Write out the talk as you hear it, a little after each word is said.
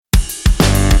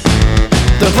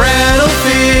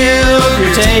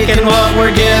taking what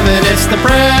we're given. It's the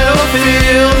Prattle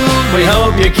Field. We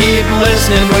hope you keep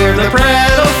listening. We're the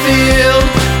Prattle Field.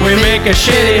 We make a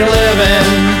shitty living.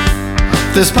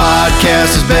 This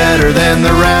podcast is better than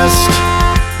the rest.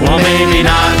 Well, maybe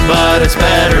not, but it's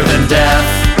better than death.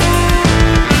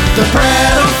 The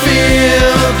Prattle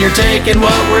Field. You're taking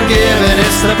what we're given.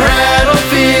 It's the Prattle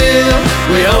Field.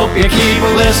 We hope you keep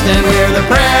listening. We're the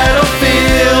Prattle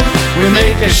Field. We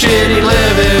make a shitty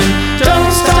living.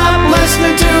 Don't stop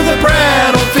listening to the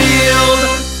Prattle Field.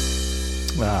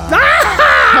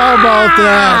 How about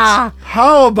that?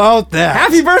 How about that?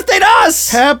 Happy birthday to us!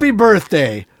 Happy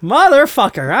birthday.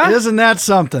 Motherfucker, huh? Isn't that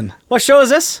something? What show is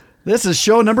this? This is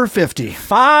show number 50.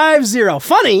 50.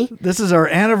 Funny, This is our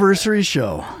anniversary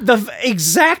show. the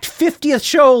exact 50th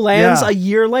show lands Yeah. a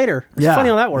year later. It's funny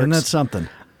how that works. Isn't that something?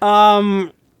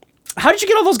 How did you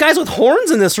get all those guys with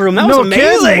horns in this room? That was No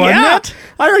amazing. kidding, wasn't Yeah. it?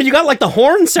 I don't know. You got like the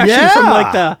horn section Yeah. from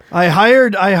like the. I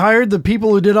hired the people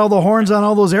who did all the horns on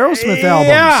all those Aerosmith albums.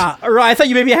 Yeah. Or I thought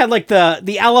you maybe had like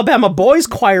the Alabama Boys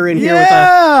Choir in here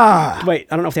Yeah. with a. Wait,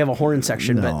 I don't know if they have a horn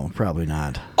section, but. No, probably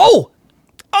not.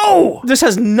 Oh! This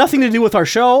has nothing to do with our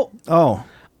show. Oh.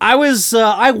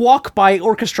 I walk by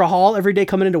Orchestra Hall every day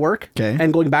coming into work. Okay.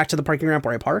 And going back to the parking ramp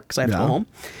where I park because I have to Yeah. go home.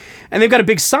 And they've got a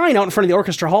big sign out in front of the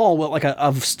Orchestra Hall with like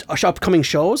of upcoming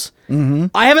shows. Mm-hmm.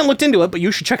 I haven't looked into it, but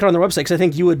you should check it on their website because I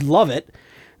think you would love it.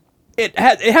 It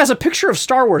has a picture of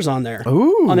Star Wars on there.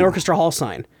 Ooh. On the Orchestra Hall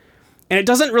sign. And it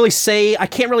doesn't really say, I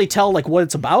can't really tell like what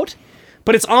it's about,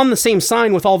 but it's on the same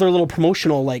sign with all their little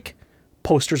promotional like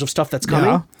posters of stuff that's coming.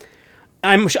 Yeah.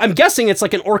 I'm guessing it's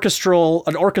like an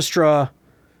orchestra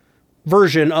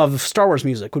version of Star Wars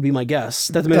music would be my guess.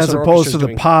 That the As Minnesota opposed Orchestra's to the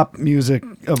doing. pop music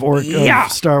of Yeah.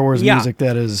 Star Wars Yeah. music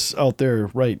that is out there,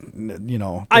 right? You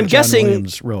know, I'm that John guessing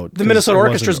Williams wrote, the 'cause Minnesota it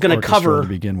Orchestra is wasn't going to orchestra cover to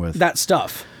begin with. that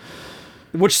stuff,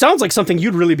 which sounds like something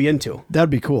you'd really be into.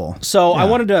 That'd be cool. So I Yeah.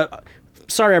 wanted to.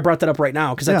 Sorry, I brought that up right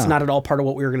now because that's Yeah. not at all part of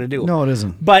what we were going to do. No, it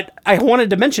isn't. But I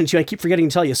wanted to mention to you. I keep forgetting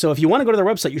to tell you. So if you want to go to their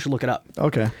website, you should look it up.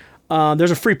 Okay.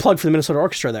 There's a free plug for the Minnesota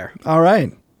Orchestra there. All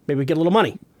right. Maybe we get a little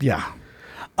money. Yeah.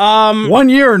 1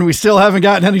 year and we still haven't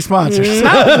gotten any sponsors.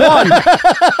 Not one.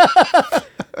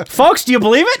 Folks, do you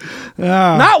believe it?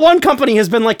 Not one company has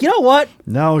been like, you know what?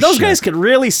 No Those shit. guys could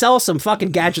really sell some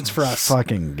fucking gadgets for us.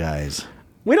 Fucking guys.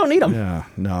 We don't need them. Yeah.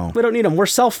 No. We don't need them. We're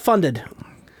self-funded.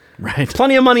 Right.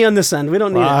 Plenty of money on this end. We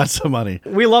don't need Lots of money.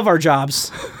 it. We love our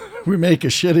jobs. We make a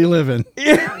shitty living.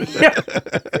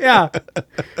 Yeah.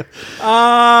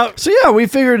 So yeah, we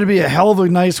figured it'd be a hell of a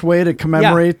nice way to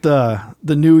commemorate the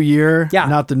new year. Yeah.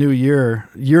 Not the new year.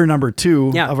 Year number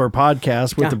 2 Yeah. of our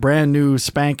podcast with Yeah. the brand new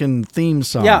spanking theme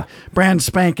song. Yeah. Brand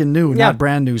spanking new, Yeah. not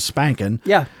brand new spanking.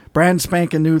 Yeah. Brand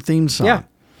spanking new theme song. Yeah.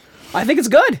 I think it's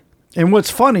good. And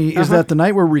what's funny is that the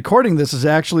night we're recording this is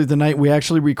actually the night we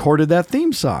actually recorded that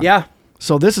theme song. Yeah.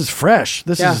 So this is fresh.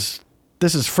 This Yeah.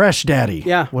 is fresh, Daddy.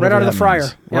 Yeah, right Whatever out of that the fryer.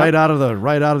 means. Yeah. Right out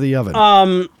of the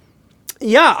oven.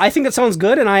 Yeah, I think it sounds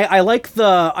good, and I like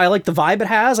the vibe it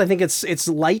has. I think it's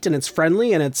light and it's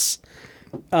friendly and it's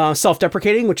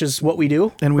self-deprecating, which is what we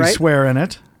do. and we right? swear in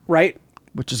it, Right.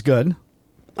 which is good.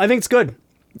 I think it's good.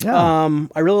 Yeah.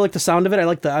 I really like the sound of it. I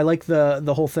like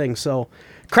the whole thing. So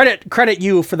credit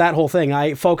you for that whole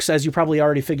thing. Folks, as you probably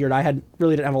already figured,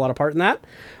 really didn't have a lot of part in that.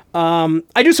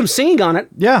 I do some singing on it.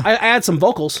 Yeah. I add some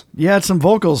vocals, You had some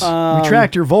vocals. We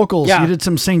tracked your vocals. yeah. You did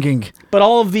some singing. but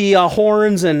all of the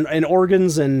horns and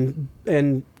organs and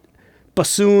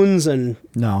bassoons and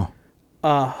No.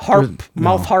 harp,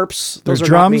 mouth harps. There's Those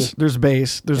are not me. drums, there's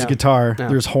bass, there's Yeah. guitar, Yeah.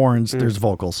 there's horns, there's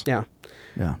vocals. Yeah.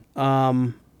 Yeah.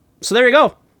 So there you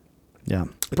go. Yeah.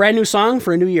 Brand new song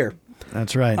for a new year.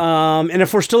 That's right. And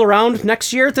if we're still around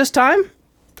next year at this time,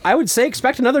 I would say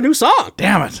expect another new song.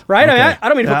 Damn it. Right? I mean, Okay. I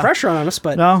don't mean to Yeah. put pressure on us,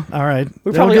 but No, all right.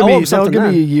 We probably owe 'em that'll something give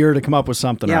then. me a year to come up with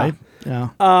something, Yeah. right? Yeah.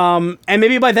 and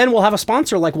maybe by then we'll have a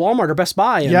sponsor like Walmart or Best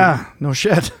Buy. And Yeah. No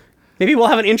shit. Maybe we'll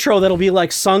have an intro that'll be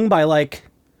like sung by like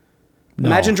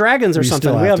Imagine Dragons or we something.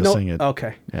 Still We have have to no. sing it.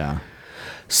 Okay. Yeah.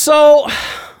 So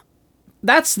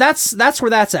that's where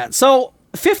that's at. So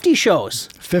 50 shows.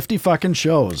 50 fucking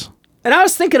shows. And I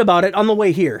was thinking about it on the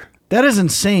way here. That is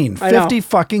insane. I know. 50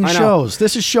 fucking I know. shows.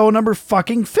 This is show number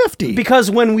fucking 50.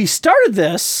 Because when we started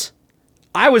this,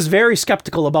 I was very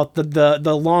skeptical about the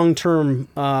long-term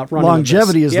running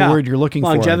Longevity of this. is the word you're looking for,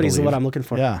 I Longevity is believe. what I'm looking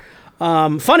for. Yeah.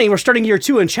 Funny, we're starting year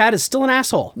 2 and Chad is still an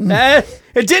asshole.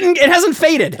 It hasn't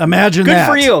faded. Imagine Good that.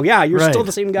 for you. Yeah, you're Right. still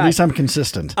the same guy. At least I'm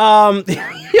consistent.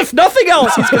 If nothing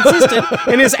else, he's consistent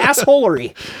in his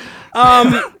assholery.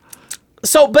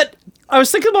 But I was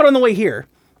thinking about it on the way here.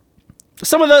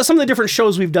 Some of the different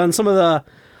shows we've done, some of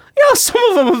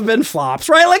them have been flops,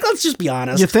 right? Like, let's just be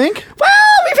honest. You think? Well,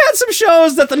 we've had some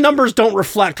shows that the numbers don't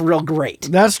reflect real great.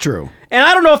 That's true. And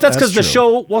I don't know if that's because That's the true.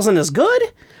 show wasn't as good,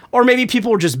 or maybe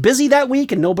people were just busy that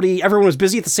week and everyone was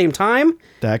busy at the same time.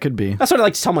 That could be. That's what I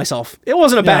like to tell myself. It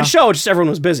wasn't a Yeah. bad show, just everyone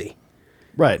was busy.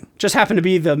 Right. Just happened to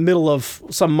be the middle of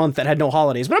some month that had no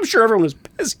holidays, but I'm sure everyone was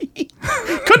busy.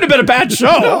 Couldn't have been a bad show.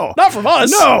 No. Not from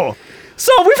us. No.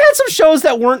 So we've had some shows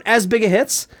that weren't as big of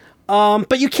hits,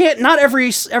 but you can't. Not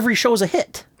every show is a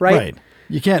hit, right? Right.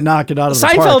 You can't knock it out of the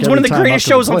park. Seinfeld's one every of the time greatest up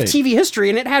to the shows of plate. TV history,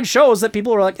 and it had shows that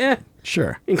people were like, eh,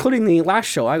 Sure. including the last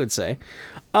show, I would say.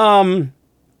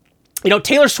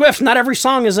 Taylor Swift, not every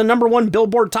song is a #1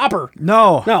 Billboard topper.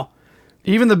 No. No.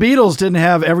 Even the Beatles didn't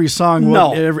have every song.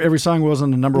 No. Every song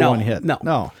wasn't a number No, one hit. no.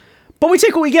 No. But we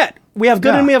take what we get. We have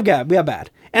good Yeah. and we have bad.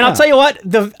 And I'll Yeah. tell you what, I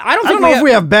don't I think don't know if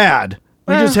we have bad.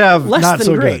 We just have less not than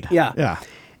so great. good. Yeah. Yeah.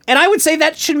 And I would say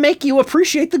that should make you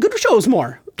appreciate the good shows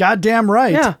more. Goddamn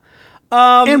right. Yeah.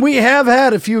 And we have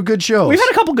had a few good shows. We've had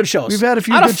a couple good shows. We've had a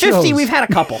few Out good of 50, shows. we've had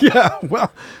a couple. Yeah.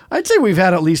 Well, I'd say we've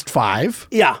had at least 5.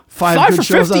 Yeah. 5 good for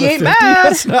shows 50 out of ain't 50. bad.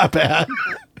 That's not bad.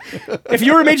 If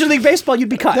you were in Major League Baseball, you'd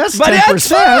be cut. That's But 10%. That's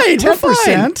fine. We're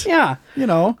fine. 10%. Yeah. You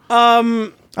know.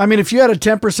 I mean, if you had a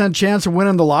 10% chance of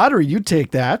winning the lottery, you'd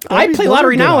take that. I play Those are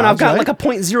lottery good now, and I've odds, got right? like a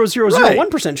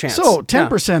 0.0001% chance. So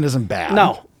 10% isn't bad.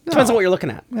 No. Depends on what you're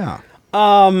looking at. Yeah.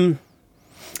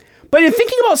 But in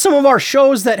thinking about some of our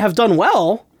shows that have done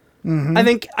well,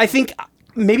 Mm-hmm. I think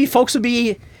maybe folks would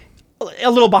be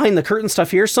a little behind the curtain stuff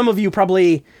here. Some of you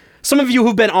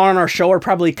who've been on our show are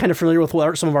probably kind of familiar with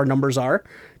what some of our numbers are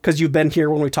because you've been here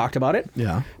when we talked about it.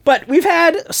 Yeah. But we've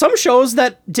had some shows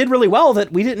that did really well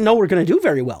that we didn't know were going to do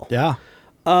very well. Yeah.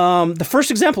 The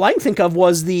first example I can think of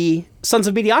was the Sons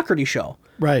of Mediocrity show.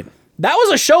 Right. That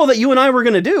was a show that you and I were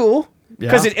going to do.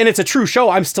 Because Yeah. it's a true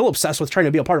show. I'm still obsessed with trying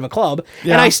to be a part of a club,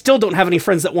 Yeah. and I still don't have any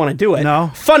friends that want to do it.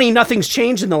 No. Funny, nothing's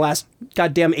changed in the last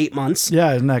goddamn 8 months.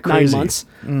 Yeah, isn't that 9 crazy? months.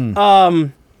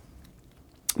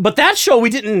 But that show we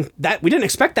didn't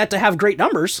expect that to have great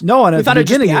numbers. No, and we at thought the it'd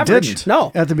just be beginning it average. didn't.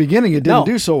 No, At the beginning it didn't No.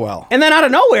 do so well. and then out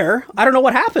of nowhere, I don't know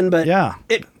what happened, but Yeah.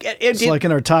 It's like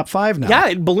in our top 5 now.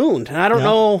 it ballooned, and I don't Yeah.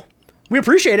 know. We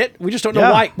appreciate it. We just don't know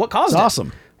Yeah. what caused It's it.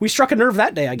 awesome. We struck a nerve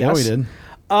that day, I guess. Yeah, we did.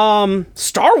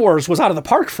 Star Wars was out of the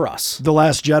park for us. The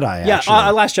Last Jedi, Yeah,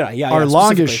 actually. Last Jedi. Yeah, Our yeah,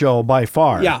 longest specifically. show by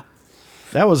far. Yeah.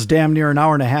 That was damn near an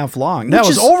hour and a half long. That Which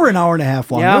was is- over an hour and a half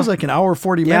long. Yeah. That was like an hour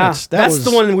 40 Yeah, minutes. that's was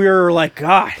the one we were like,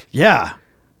 God. Yeah.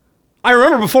 I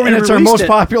remember before we And released it's our most it,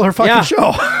 popular fucking Yeah.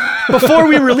 show. Before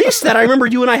we released that, I remember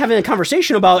you and I having a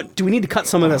conversation about, do we need to cut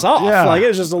some of this off? Yeah. Like, it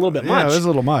was just a little bit Yeah, much. it was a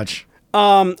little much.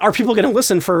 Are people going to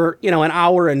listen for, an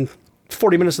hour and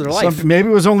 40 minutes of their life? Maybe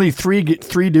it was only three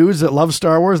dudes that love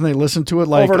Star Wars and they listened to it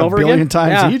like Over and a over billion again?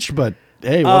 times Yeah. each, but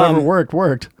hey, whatever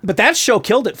worked. But that show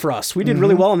killed it for us. We did Mm-hmm.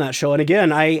 really well on that show. And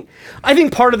again, I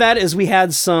think part of that is we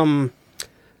had some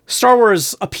Star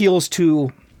Wars appeals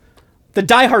to the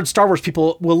diehard Star Wars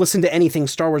people will listen to anything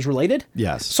Star Wars related.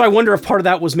 Yes. So I wonder if part of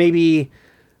that was maybe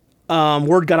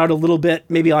word got out a little bit,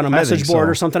 maybe on a message think board so.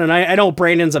 or something. And I know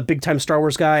Brandon's a big time Star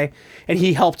Wars guy, and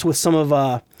he helped with some of.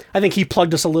 I think he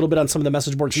plugged us a little bit on some of the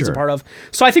message boards he's a Sure. part of.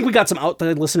 So I think we got some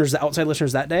outside listeners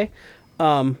that day.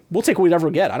 We'll take what we'd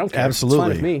ever get. I don't care. Absolutely. It's fine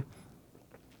with me.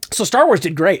 So Star Wars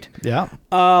did great. Yeah.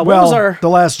 What well, was our The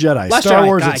Last Jedi. Last Star Jedi,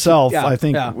 Wars God, itself, yeah, I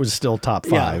think, yeah. was still top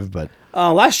 5, but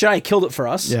Last Jedi killed it for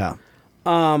us. yeah.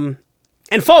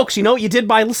 And folks, you know what you did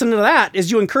by listening to that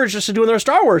is you encouraged us to do another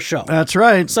Star Wars show. That's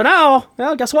right. So now,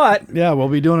 well, guess what? Yeah, we'll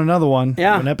be doing another one.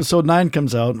 Yeah. When episode 9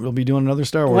 comes out, we'll be doing another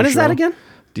Star Wars When is that show. again?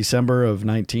 December of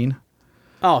 19.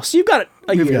 Oh, so you've got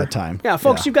a year. We've got time. Yeah,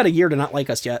 folks, Yeah. you've got a year to not like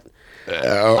us yet.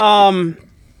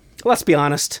 Let's be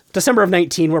honest. December of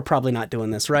 19, we're probably not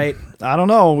doing this, right? I don't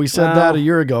know. We said that a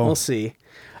year ago. We'll see.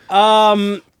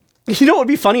 You know what would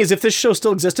be funny is if this show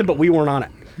still existed, but we weren't on it.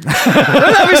 Wouldn't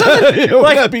that be something?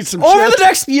 Wouldn't that be some over shit? the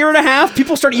next year and a half,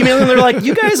 people start emailing. They're like,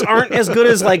 "You guys aren't as good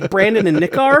as like Brandon and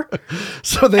Nick are."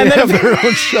 So they And then- have their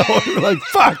own show. And we're like,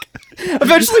 fuck.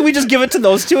 Eventually, we just give it to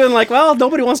those two, and like, well,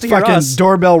 nobody wants to hear Fucking us.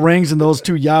 doorbell rings and those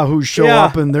two yahoos show Yeah,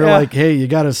 up and they're yeah. like, hey, you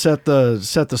got to set the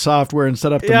software and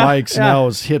set up the Yeah, mics. yeah. Now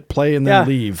is hit play and then Yeah.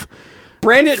 leave.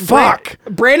 Fuck.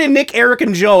 Brandon, Nick, Eric,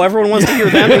 and Joe. Everyone wants to hear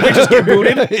them. And we just get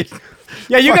booted.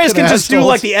 Yeah, you guys Fucking can just do assholes.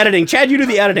 like the editing. Chad, you do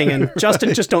the editing, and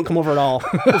Justin, just don't come over at all.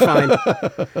 We're fine.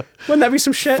 Wouldn't that be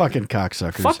some shit? Fucking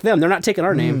cocksuckers. Fuck them. They're not taking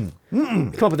our name.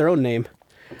 Come up with their own name.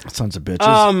 Sons of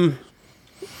bitches.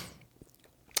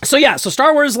 So yeah, so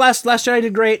Star Wars Last Jedi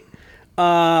did great.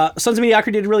 Sons of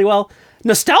Mediocrity did really well.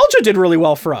 Nostalgia did really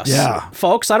well for us. Yeah.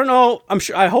 Folks, I don't know.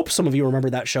 I hope some of you remember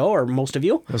that show, or most of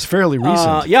you. it was fairly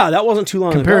recent, Yeah, that wasn't too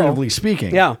long comparatively ago.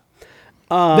 speaking. Yeah.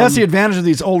 That's the advantage of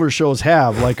these older shows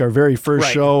have, like our very first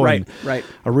show and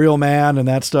A Real Man and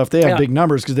that stuff. They have big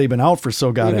numbers because they've been out for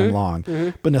so goddamn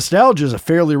long. But Nostalgia is a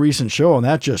fairly recent show, and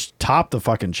that just topped the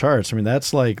fucking charts. I mean,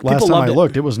 that's like, last time I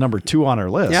looked, it was number 2 on our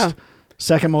list. Yeah.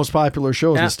 Second most popular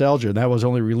show is Nostalgia, and that was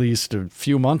only released a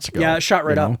few months ago. Yeah, it shot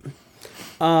right up.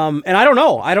 And I don't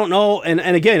know.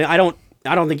 And again, I don't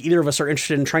think either of us are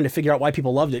interested in trying to figure out why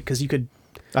people loved it, because you could...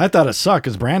 I thought it sucked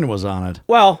because Brandon was on it.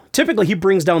 Well, typically he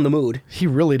brings down the mood. He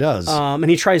really does. And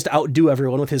he tries to outdo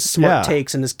everyone with his smart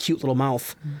takes and his cute little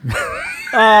mouth.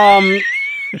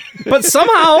 But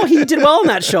somehow he did well in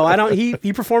that show.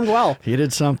 He performed well. He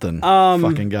did something.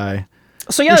 Fucking guy.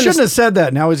 So yeah, he shouldn't have said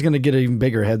that. Now he's going to get an even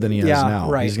bigger head than he has now.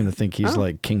 Right. He's going to think he's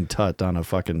like King Tut on a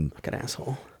fucking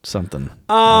asshole. Something.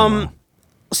 So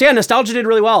yeah, Nostalgia did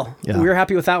really well. Yeah. We were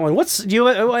happy with that one. Do you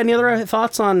have any other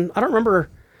thoughts on? I don't remember.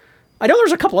 I know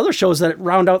there's a couple other shows that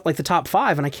round out like the top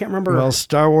 5, and I can't remember. Well,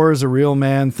 Star Wars, A Real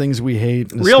Man, Things We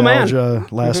Hate, Nostalgia, Real Man.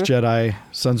 Last Jedi,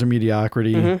 Sons of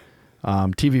Mediocrity,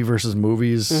 TV versus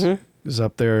Movies is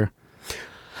up there.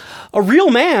 A Real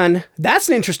Man, that's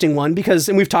an interesting one because,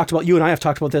 and you and I have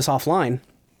talked about this offline,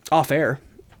 off air.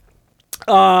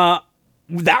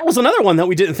 That was another one that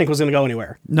we didn't think was going to go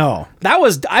anywhere. No. That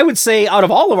was, I would say, out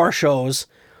of all of our shows,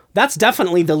 that's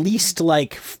definitely the least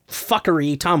like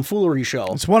fuckery, tomfoolery show.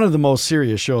 It's one of the most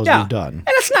serious shows we've done. And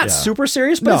it's not super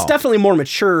serious, but it's definitely more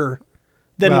mature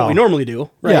than what we normally do.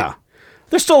 Right? Yeah.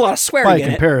 There's still a lot of swearing by in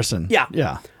comparison. it. Yeah.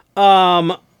 Yeah.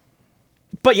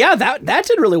 But yeah, that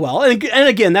did really well. And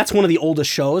again, that's one of the oldest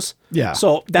shows. Yeah.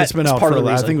 So that's been out part for of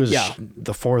the reason. I think it was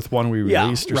the 4th one we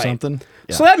released or something.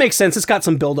 Yeah. So that makes sense. It's got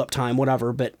some build-up time,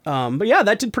 whatever. But yeah,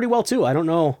 that did pretty well too. I don't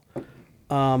know.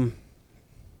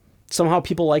 Somehow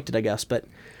people liked it, I guess. But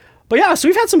yeah, so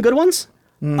we've had some good ones.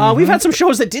 We've had some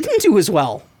shows that didn't do as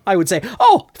well, I would say.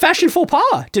 Oh, Fashion Faux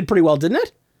Pas did pretty well, didn't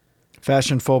it?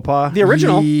 Fashion Faux Pas? The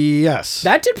original? Yes.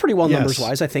 That did pretty well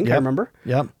numbers-wise, I think. Yep. I remember.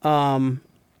 Yep.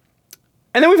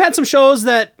 And then we've had some shows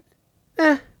that,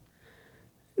 I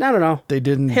don't know. They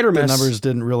didn't. Hit or miss. The numbers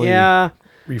didn't really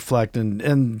reflect,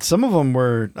 and some of them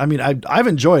were. I mean, I've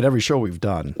enjoyed every show we've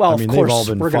done. Well, I mean, of course, they've all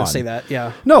been we're fun. going to say that.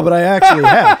 Yeah. No, but I actually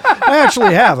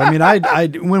have. I mean, I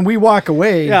when we walk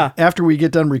away after we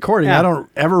get done recording, I don't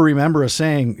ever remember us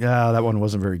saying, that one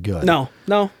wasn't very good. No.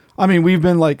 I mean, we've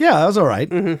been like, that was all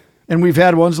right. And we've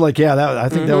had ones like, I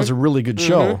think that was a really good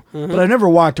show. But I never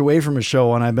walked away from a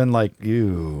show and I've been like,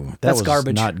 that was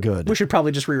garbage. Not good. We should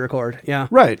probably just re-record. Yeah.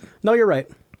 Right. No, you're right.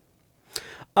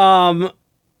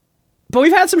 But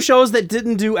we've had some shows that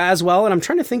didn't do as well, and I'm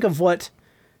trying to think of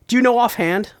do you know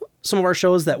offhand some of our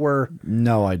shows that were...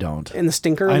 No, I don't. In the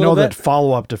stinker I know that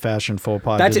follow-up to Fashion Faux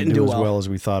Pas didn't do as well as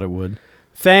we thought it would.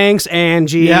 Thanks,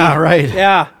 Angie. Yeah, right.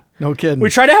 Yeah. No kidding. We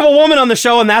try to have a woman on the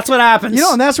show, and that's what happens.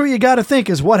 And that's what you got to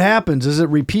think is what happens. Is it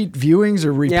repeat viewings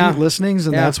or repeat listenings?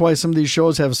 And that's why some of these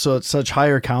shows have such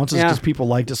higher counts, is because people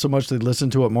liked it so much they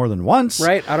listened to it more than once.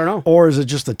 Right. I don't know. Or is it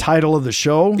just the title of the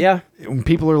show? Yeah. When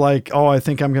people are like, I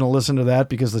think I'm going to listen to that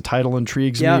because the title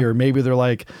intrigues me. Or maybe they're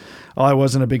like, I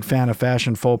wasn't a big fan of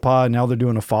Fashion Faux Pas, and now they're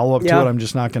doing a follow-up to it. I'm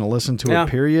just not going to listen to it,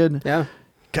 period. Yeah.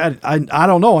 God, I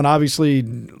don't know. And obviously,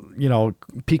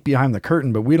 peek behind the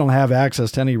curtain, but we don't have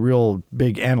access to any real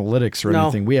big analytics or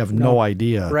anything. We have no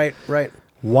idea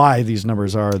why these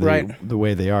numbers are the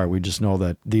way they are. We just know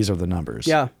that these are the numbers.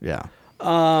 Yeah. Yeah.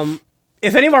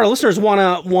 If any of our listeners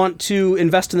want to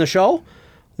invest in the show,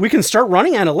 we can start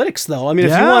running analytics, though. I mean,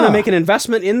 if you want to make an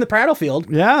investment in the Prattlefield,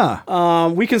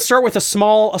 we can start with a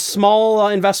small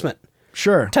investment.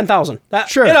 Sure. 10,000.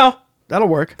 Sure. That'll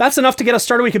work. That's enough to get us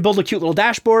started. We can build a cute little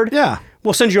dashboard. Yeah.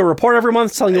 We'll send you a report every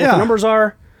month telling you what the numbers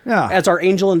are. Yeah. As our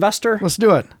angel investor. Let's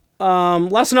do it.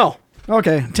 Let us know.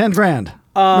 Okay. 10 grand.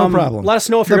 No problem. Let us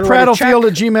know if you're going to write a check.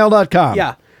 theprattlefield@gmail.com.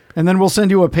 Yeah. And then we'll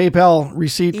send you a PayPal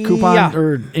receipt coupon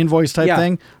or invoice type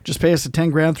thing. Just pay us the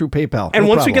 10 grand through PayPal. And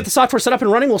once we get the software set up and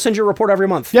running, we'll send you a report every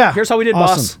month. Yeah. Here's how we did,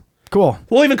 boss. Cool.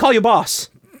 We'll even call you boss.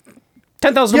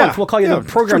 10,000 a month. We'll call you the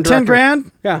program for director. 10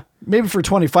 grand? Yeah. Maybe for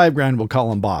 25 grand, we'll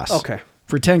call him boss. Okay.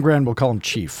 For 10 grand, we'll call him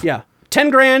chief. Yeah. 10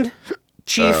 grand,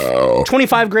 chief.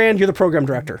 25 grand, you're the program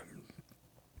director.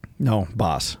 No,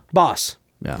 boss. Boss.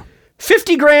 Yeah.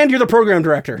 50 grand, you're the program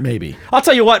director. Maybe. I'll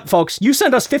tell you what, folks. You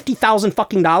send us $50,000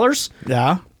 fucking dollars.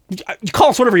 Yeah. You call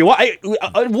us whatever you want.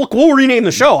 We'll rename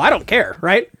the show. I don't care,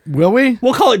 right? Will we?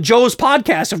 We'll call it Joe's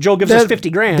Podcast if Joe gives us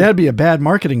 50 grand. That'd be a bad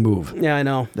marketing move. Yeah, I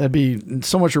know. That'd be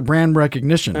so much for brand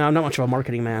recognition. No, I'm not much of a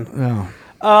marketing man. No.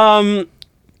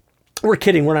 We're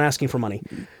kidding. We're not asking for money.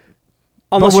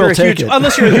 Unless we'll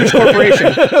unless you're a huge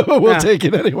corporation. We'll take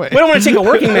it anyway. We don't want to take a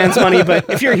working man's money, but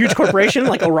if you're a huge corporation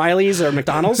like O'Reilly's or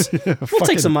McDonald's, we'll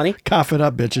take some money. Cough it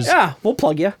up, bitches. Yeah, we'll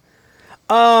plug you.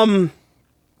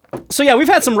 So yeah, we've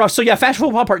had some rough. So yeah, Fashion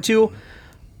Football Part 2.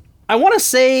 I want to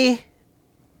say,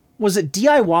 was it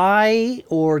DIY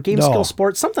or Game Skill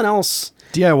Sports? Something else.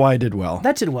 DIY did well.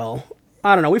 That did well.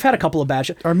 I don't know. We've had a couple of bad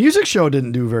shows. Our music show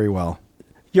didn't do very well.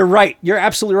 You're right. You're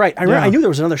absolutely right. I knew there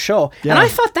was another show, and I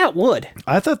thought that would.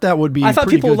 I thought that would be. I thought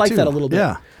pretty people would like too. that a little bit.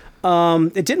 Yeah.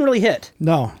 It didn't really hit.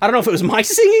 No. I don't know if it was my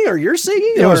singing or your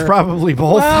singing. It was probably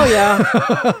both. Well, yeah.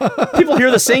 People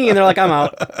hear the singing and they're like, I'm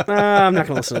out. I'm not going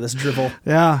to listen to this drivel.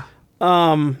 Yeah.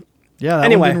 Yeah,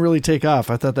 that one didn't really take off.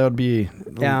 I thought that would be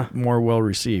more well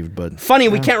received, but funny,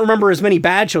 we can't remember as many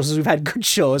bad shows as we've had good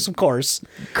shows, of course.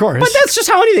 Of course. But that's just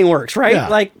how anything works, right? Yeah.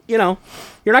 Like, you're not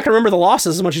going to remember the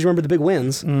losses as much as you remember the big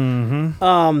wins.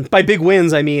 Mm-hmm. By big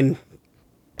wins, I mean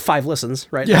 5 listens,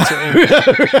 right? Yeah.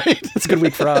 Right. That's a good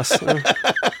week for us.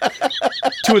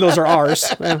 2 of those are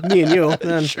ours. Me and you.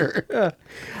 Then. Sure.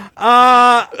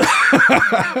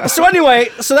 So anyway,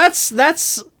 so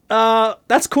that's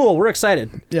cool. We're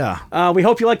excited. Yeah. We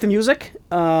hope you like the music.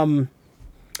 I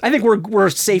think we're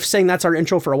safe saying that's our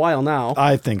intro for a while now.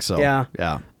 I think so. Yeah.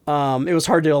 Yeah. It was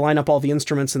hard to line up all the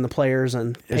instruments and the players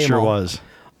and pay It them sure all. was.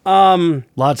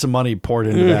 Lots of money poured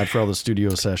into that for all the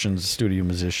studio sessions, studio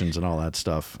musicians, and all that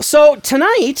stuff. So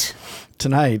tonight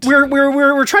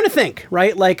we're trying to think,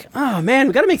 right? Like, oh man,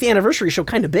 we got to make the anniversary show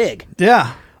kind of big.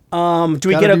 Yeah. Do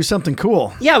we gotta do something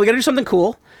cool? Yeah, we got to do something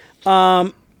cool.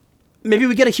 Maybe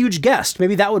we get a huge guest.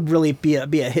 Maybe that would really be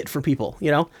a hit for people,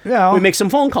 Yeah. We make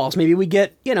some phone calls. Maybe we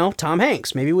get, Tom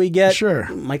Hanks. Maybe we get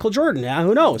Michael Jordan. Yeah,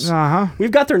 who knows? Uh-huh. We've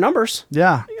got their numbers.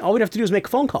 Yeah. All we'd have to do is make a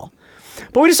phone call.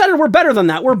 But we decided we're better than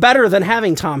that. We're better than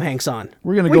having Tom Hanks on.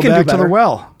 We're going to go back to the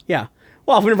well. Yeah.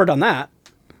 Well, we've never done that.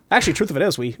 Actually, truth of it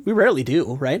is, we rarely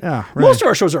do, right? Yeah, right. Most of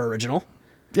our shows are original.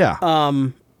 Yeah.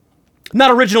 Not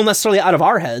original necessarily out of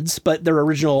our heads, but they're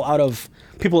original out of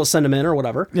people that send them in or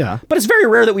whatever. Yeah. But it's very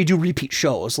rare that we do repeat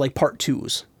shows, like part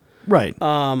 2s. Right.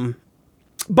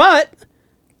 But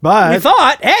we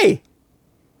thought, hey,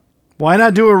 why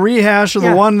not do a rehash of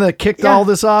the one that kicked all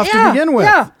this off to begin with?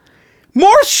 Yeah.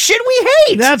 More shit we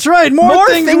hate. That's right. More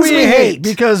things we hate.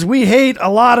 Because we hate a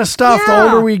lot of stuff. Yeah. The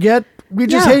older we get, we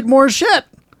just hate more shit.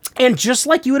 And just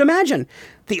like you would imagine,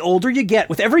 the older you get,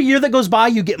 with every year that goes by,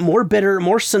 you get more bitter,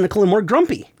 more cynical, and more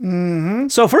grumpy. Mm-hmm.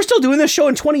 So if we're still doing this show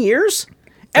in 20 years,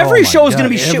 every show is going to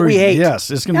be shit we hate. Yes,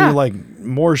 it's going to be like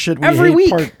more shit we every hate week.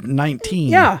 part 19.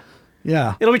 Yeah.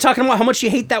 Yeah. It'll be talking about how much you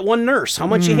hate that one nurse, how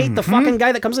much you hate the fucking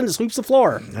guy that comes in and sweeps the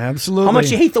floor. Absolutely. How much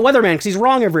you hate the weatherman because he's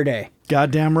wrong every day.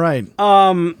 Goddamn right.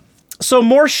 So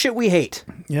more shit we hate.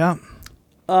 Yeah.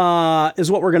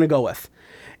 Is what we're going to go with.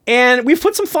 And we've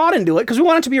put some thought into it because we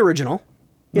want it to be original.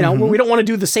 When we don't want to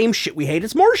do the same shit we hate.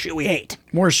 It's more shit we hate.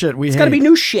 More shit we hate. It's got to be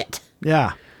new shit.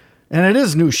 Yeah. And it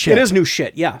is new shit. It is new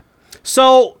shit, yeah.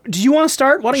 So, do you want to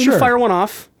start? Why don't you fire one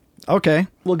off? Okay.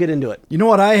 We'll get into it. You know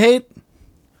what I hate?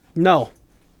 No.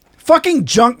 Fucking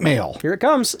junk mail. Here it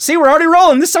comes. See, we're already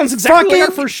rolling. This sounds exactly like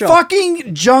our first show.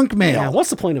 Fucking junk mail. Yeah, what's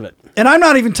the point of it? And I'm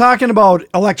not even talking about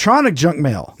electronic junk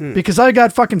mail because I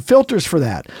got fucking filters for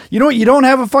that. You know what you don't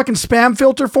have a fucking spam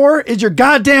filter for? Is your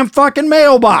goddamn fucking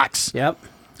mailbox. Yep.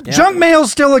 Junk mail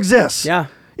still exists. Yeah.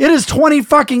 It is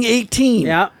 2018.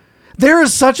 Yeah. There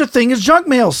is such a thing as junk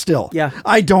mail still. Yeah.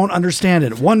 I don't understand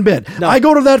it one bit. No. I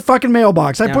go to that fucking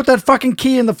mailbox. I put that fucking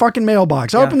key in the fucking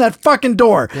mailbox. I open that fucking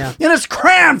door. Yeah. And it's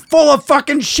crammed full of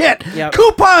fucking shit. Yep.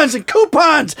 Coupons and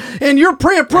coupons. And you're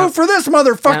pre-approved for this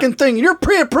motherfucking thing. You're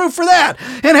pre-approved for that.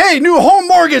 And hey, new home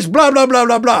mortgage, blah, blah, blah,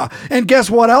 blah, blah. And guess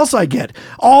what else I get?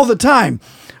 All the time.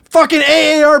 Fucking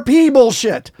AARP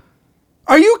bullshit.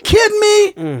 Are you kidding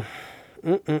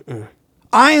me?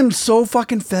 I am so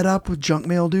fucking fed up with junk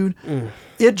mail, dude.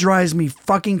 It drives me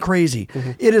fucking crazy.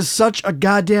 It is such a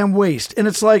goddamn waste. And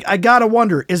it's like, I gotta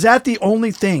wonder, is that the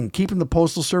only thing keeping the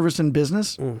Postal Service in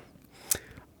business?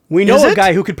 We know a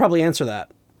guy who could probably answer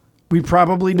that. We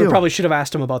probably do. We probably should have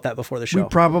asked him about that before the show. We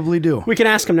probably do. We can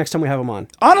ask him next time we have him on.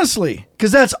 Honestly,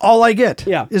 because that's all I get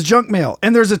is junk mail.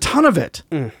 And there's a ton of it.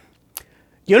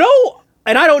 You know,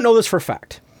 and I don't know this for a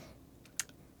fact,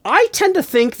 I tend to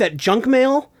think that junk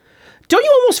mail, don't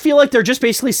you almost feel like they're just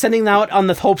basically sending out on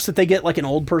the hopes that they get like an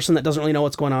old person that doesn't really know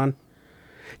what's going on?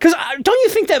 Because don't you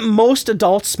think that most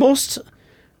adults, most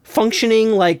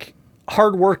functioning, like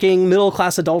hardworking,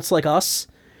 middle-class adults like us,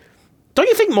 don't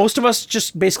you think most of us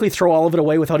just basically throw all of it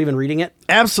away without even reading it?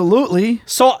 Absolutely.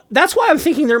 So that's why I'm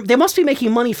thinking they must be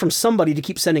making money from somebody to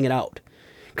keep sending it out.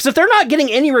 Because if they're not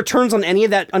getting any returns on any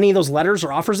of those letters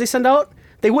or offers they send out,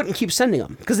 they wouldn't keep sending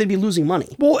them because they'd be losing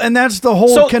money. Well, and that's the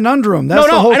whole conundrum. That's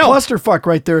the whole clusterfuck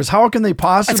right there is how can they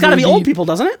possibly... It's got to be old people,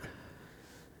 doesn't it?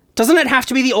 Doesn't it have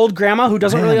to be the old grandma who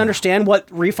doesn't really understand what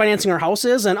refinancing her house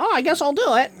is? And, I guess I'll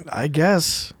do it. I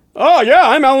guess. Oh, yeah,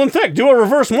 I'm Alan Thicke. Do a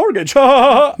reverse mortgage. Wait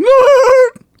a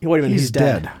minute, he's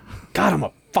dead. God, I'm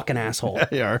a fucking asshole. Yeah,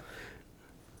 you are.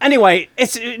 Anyway,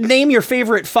 name your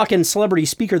favorite fucking celebrity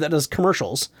speaker that does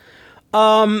commercials.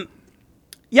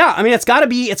 Yeah, I mean, it's got to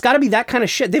be that kind of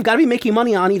shit. They've got to be making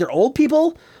money on either old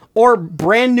people or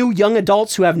brand new young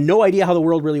adults who have no idea how the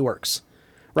world really works.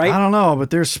 Right? I don't know, but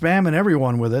they're spamming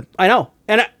everyone with it. I know.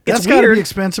 And that's got to be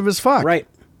expensive as fuck. Right.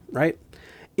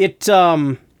 Here's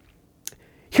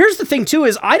the thing too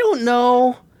is I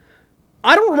don't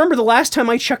remember the last time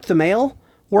I checked the mail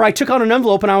where I took out an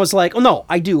envelope and I was like, oh no,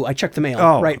 I check the mail.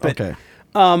 Oh, right. But, okay.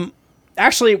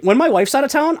 Actually, when my wife's out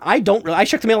of town, I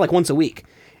check the mail like once a week.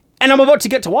 And I'm about to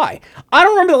get to why. I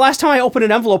don't remember the last time I opened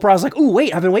an envelope where I was like, ooh,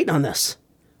 wait, I've been waiting on this.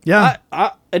 Yeah.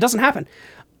 It doesn't happen.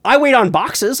 I wait on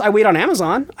boxes. I wait on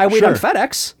Amazon. I wait on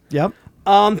FedEx. Yep.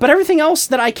 But everything else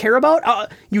that I care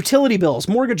about, utility bills,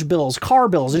 mortgage bills, car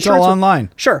bills, insurance. It's all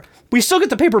online. Sure. We still get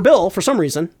the paper bill for some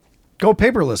reason. Go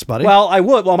paperless, buddy. Well, I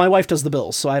would. Well, my wife does the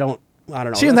bills, so I don't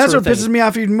know. See, and that's what pisses me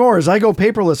off even more is I go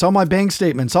paperless. All my bank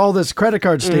statements, all this credit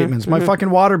card statements, my fucking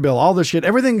water bill, all this shit,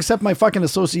 everything except my fucking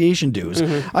association dues.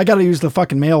 I got to use the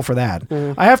fucking mail for that.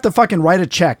 I have to fucking write a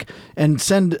check and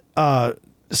send a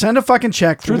fucking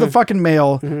check through the fucking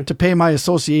mail to pay my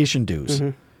association dues.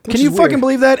 Can you fucking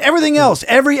believe that? Everything else,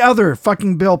 every other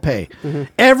fucking bill pay,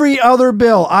 every other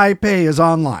bill I pay is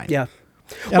online. Yeah.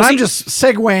 And I'm just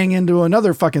segueing into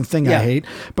another fucking thing I hate,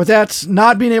 but that's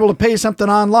not being able to pay something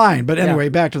online. But anyway,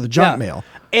 back to the junk mail.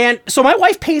 And so my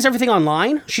wife pays everything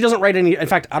online. She doesn't write any. In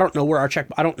fact, I don't know where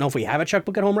I don't know if we have a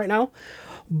checkbook at home right now,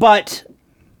 but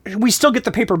we still get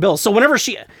the paper bills. So whenever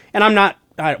and I'm not,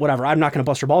 whatever, I'm not going to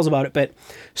bust her balls about it, but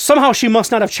somehow she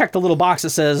must not have checked the little box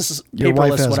that says paperless, your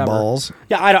wife has whatever. balls.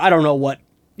 Yeah, I don't know what.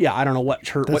 Yeah, I don't know what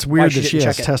her. That's weird that she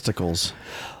has testicles.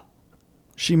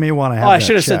 She may want to have. I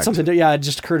should have said something. Yeah, it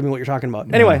just occurred to me what you're talking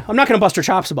about. Anyway, I'm not going to bust her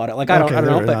chops about it. Like I don't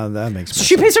know. But that makes sense. So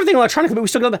she pays everything electronically, but we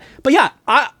still go. But yeah,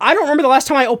 I don't remember the last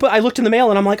time I looked in the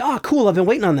mail and I'm like, oh, cool, I've been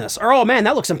waiting on this. Or oh man,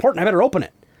 that looks important. I better open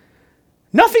it.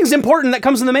 Nothing's important that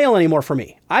comes in the mail anymore for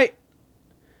me.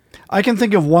 I can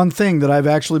think of one thing that I've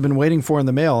actually been waiting for in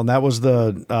the mail, and that was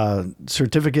the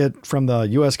certificate from the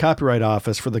U.S. Copyright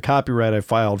Office for the copyright I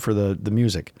filed for the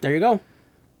music. There you go.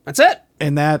 That's it.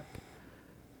 And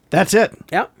that's it.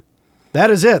 Yeah. That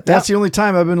is it. That's the only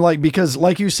time I've been like, because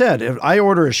like you said, if I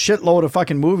order a shitload of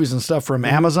fucking movies and stuff from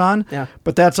Amazon,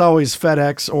 but that's always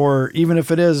FedEx, or even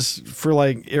if it is for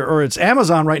or it's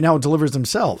Amazon right now, it delivers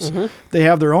themselves. They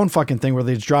have their own fucking thing where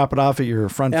they just drop it off at your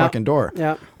front fucking door.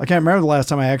 Yeah. I can't remember the last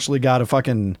time I actually got a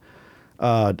fucking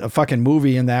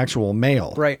movie in the actual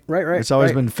mail. Right. It's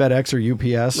always been FedEx or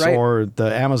UPS or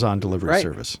the Amazon delivery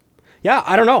service. Yeah.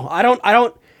 I don't know. I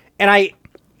don't, and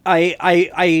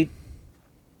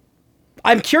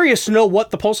I'm curious to know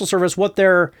what the Postal Service,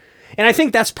 and I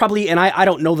think that's probably, and I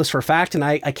don't know this for a fact, and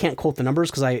I can't quote the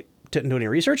numbers because I didn't do any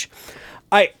research.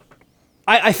 I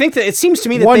think that it seems to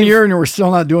me that 1 year and we're still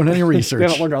not doing any research. We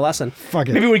haven't learned our lesson. Fuck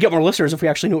it. Maybe we'd get more listeners if we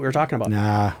actually knew what we were talking about.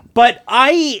 Nah. But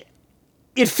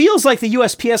it feels like the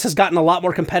USPS has gotten a lot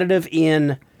more competitive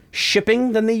in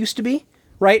shipping than they used to be,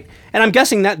 right? And I'm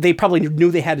guessing that they probably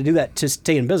knew they had to do that to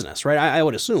stay in business, right? I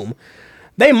would assume.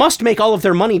 They must make all of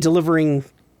their money delivering...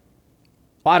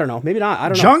 Well, I don't know. Maybe not. I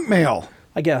don't know. Junk mail.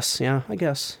 I guess. Yeah, I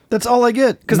guess. That's all I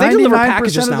get. Because they deliver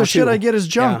packages now, of the shit I get is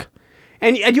junk. Yeah.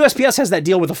 And USPS has that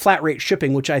deal with a flat rate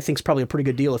shipping, which I think is probably a pretty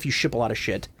good deal if you ship a lot of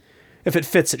shit. If it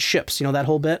fits, it ships. You know, that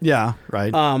whole bit? Yeah,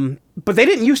 right. But they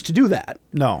didn't used to do that.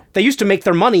 No. They used to make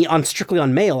their money strictly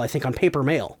on mail, I think, on paper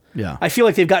mail. Yeah. I feel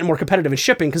like they've gotten more competitive in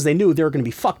shipping because they knew they were going to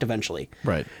be fucked eventually.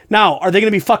 Right. Now, are they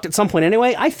going to be fucked at some point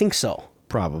anyway? I think so.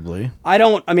 Probably.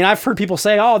 I've heard people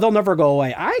say, oh, they'll never go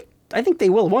away. I think they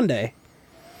will one day.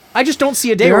 I just don't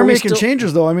see a day they where are making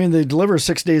changes, though. I mean, they deliver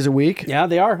 6 days a week. Yeah,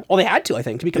 they are. Well, they had to, I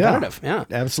think, to be competitive. Yeah.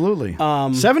 Absolutely.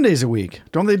 7 days a week.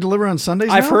 Don't they deliver on Sundays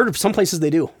I've heard of some places they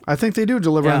do. I think they do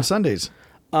deliver on Sundays.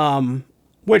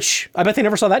 Which I bet they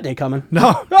never saw that day coming.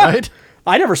 No, right?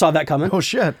 I never saw that coming. Oh,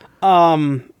 shit.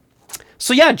 So,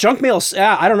 yeah, junk mail,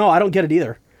 I don't know. I don't get it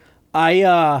either.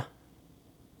 I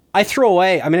throw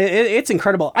away. I mean, it's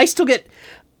incredible. I still get...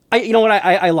 you know what?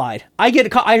 I lied.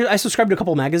 I subscribe to a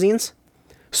couple magazines.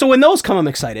 So when those come, I'm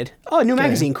excited. Oh, new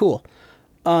magazine, cool.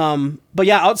 But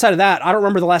yeah, outside of that, I don't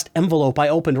remember the last envelope I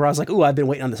opened where I was like, "Ooh, I've been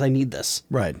waiting on this. I need this."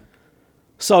 Right.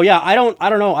 So yeah, I don't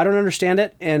know. I don't understand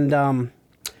it. And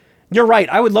you're right.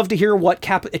 I would love to hear what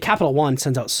Capital One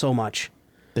sends out so much.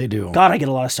 They do. God, I get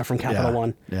a lot of stuff from Capital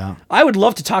One. Yeah. I would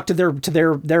love to talk to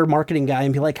their marketing guy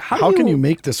and be like, how can you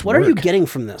make this work? What are you getting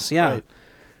from this? Yeah. Right.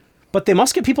 But they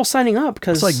must get people signing up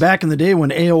because it's like back in the day when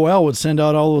AOL would send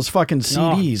out all those fucking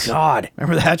CDs. Oh, God.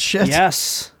 Remember that shit?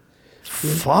 Yes.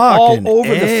 Fucking all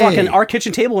over the fucking our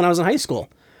kitchen table when I was in high school.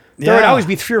 There would always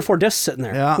be 3 or 4 discs sitting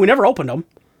there. Yeah. We never opened them.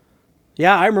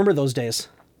 Yeah, I remember those days.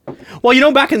 Well, you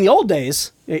know, back in the old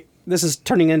days, this is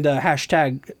turning into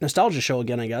hashtag nostalgia show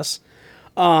again, I guess.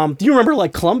 Do you remember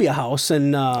like Columbia House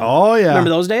and oh yeah,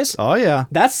 remember those days? Oh yeah,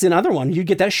 that's another one. You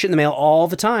get that shit in the mail all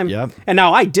the time. Yep. And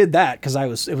now I did that because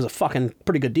it was a fucking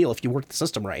pretty good deal if you worked the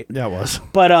system right. Yeah, it was.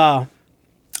 But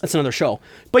that's another show.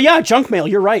 But yeah, junk mail.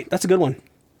 You're right. That's a good one.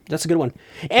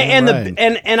 And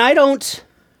I don't.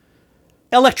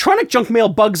 Electronic junk mail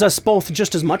bugs us both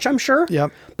just as much, I'm sure.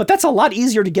 Yep. But that's a lot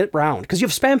easier to get around because you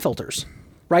have spam filters,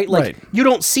 right? Like you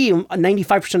don't see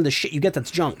 95% of the shit you get that's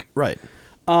junk. Right.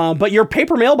 But your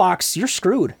paper mailbox, you're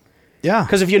screwed. Yeah.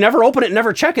 Because if you never open it and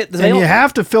never check it, and you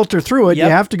have to filter through it. Yep.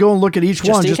 You have to go and look at each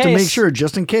one just to make sure,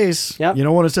 just in case. Yep. You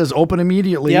know when it says open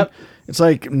immediately. Yep. It's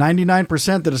like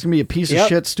 99% that it's going to be a piece of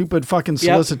shit, stupid fucking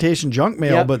solicitation junk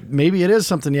mail, but maybe it is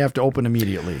something you have to open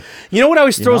immediately. You know what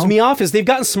always throws me off is they've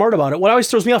gotten smart about it. What always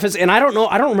throws me off is, and I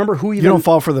don't remember who even... You don't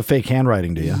fall for the fake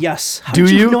handwriting, do you? Yes. How do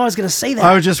did you know I was going to say that?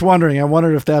 I was just wondering. I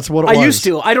wondered if that's what it was. I used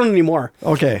to. I don't anymore.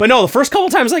 Okay. But no, the first couple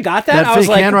times I got that I was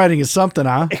fake handwriting is something,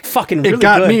 huh? It fucking really It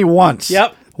got good. me once.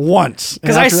 Yep. Once.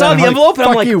 Because I saw the envelope and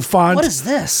I'm like, you, font. What is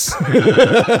this?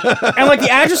 And like the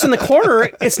address in the corner,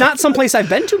 it's not someplace I've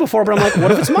been to before, but I'm like,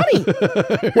 what if it's money?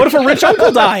 What if a rich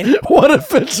uncle died? What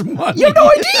if it's money? You have no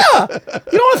idea.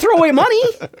 You don't want to throw away money.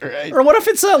 Right. Or what if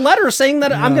it's a letter saying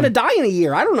that I'm going to die in a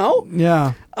year? I don't know.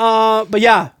 Yeah. But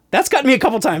yeah, that's gotten me a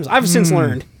couple times. I've since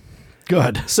learned.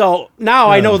 Good. So now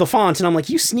I know the font, and I'm like,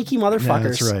 you sneaky motherfuckers. Yeah,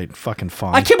 that's right. Fucking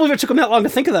font. I can't believe it took them that long to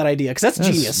think of that idea, because that's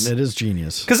genius. It is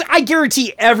genius. Because I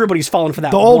guarantee everybody's fallen for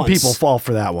that The one old once. people fall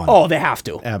for that one. Oh, they have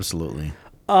to. Absolutely.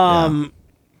 That's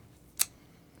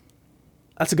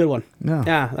a good one.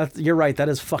 Yeah. You're right. That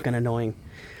is fucking annoying.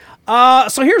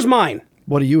 So here's mine.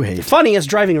 What do you hate? Funny is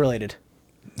driving related.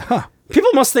 Huh.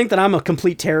 People must think that I'm a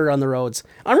complete terror on the roads.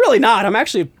 I'm really not.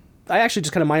 I actually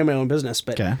just kind of mind my own business,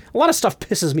 but a lot of stuff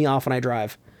pisses me off when I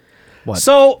drive. What?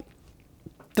 So,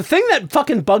 the thing that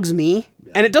fucking bugs me,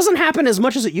 and it doesn't happen as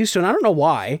much as it used to, and I don't know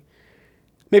why.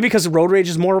 Maybe because road rage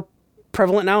is more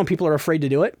prevalent now and people are afraid to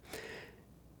do it.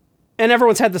 And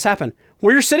everyone's had this happen.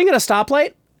 Where you're sitting at a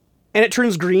stoplight and it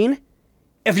turns green,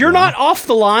 if you're not off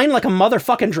the line like a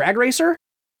motherfucking drag racer,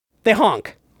 they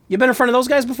honk. You been in front of those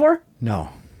guys before?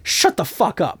 No. Shut the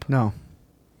fuck up. No.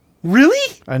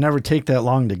 Really? I never take that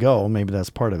long to go. Maybe that's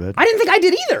part of it. I didn't think I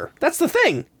did either. That's the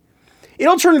thing.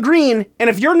 It'll turn green, and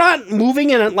if you're not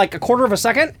moving in like a quarter of a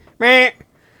second,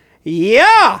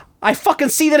 yeah, I fucking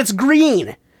see that it's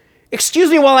green.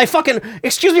 Excuse me while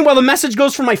the message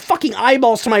goes from my fucking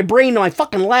eyeballs to my brain to my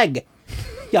fucking leg.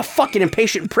 You fucking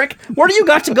impatient prick. Where do you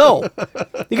got to go?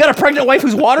 You got a pregnant wife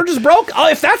whose water just broke? Oh,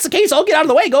 if that's the case, I'll get out of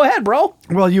the way. Go ahead, bro.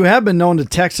 Well, you have been known to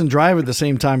text and drive at the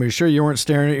same time. Are you sure you weren't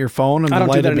staring at your phone and the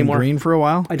light had been green for a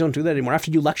while? I don't do that anymore.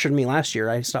 After you lectured me last year,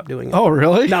 I stopped doing it. Oh,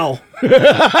 really? No. No.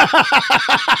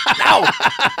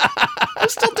 I'm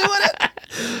still doing it.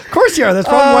 Of course you are. That's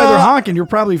probably why they're honking. Your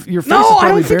face is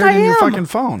probably buried in your fucking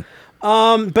phone.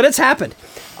 But it's happened.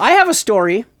 I have a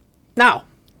story. Now,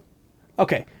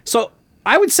 okay, so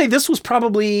I would say this was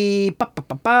probably... This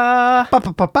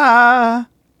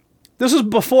was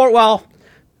before, well...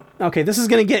 Okay, this is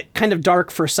going to get kind of dark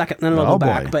for a second, and then I'll go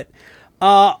back. But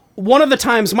one of the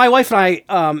times, my wife and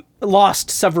I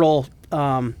lost several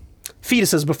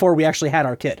fetuses before we actually had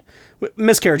our kid.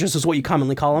 Miscarriages is what you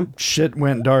commonly call them. Shit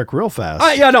went dark real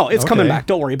fast. Yeah, no, it's coming back.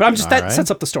 Don't worry. But that sets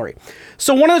up the story.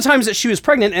 So one of the times that she was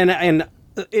pregnant, and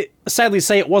sadly to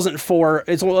say it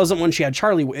wasn't when she had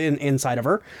Charlie inside of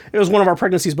her. It was one of our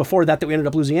pregnancies before that we ended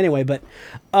up losing anyway. But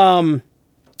I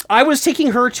was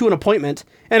taking her to an appointment,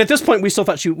 and at this point we still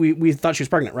thought we thought she was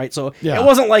pregnant, right? So it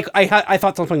wasn't like I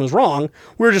thought something was wrong.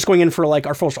 We were just going in for like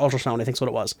our first ultrasound, I think is what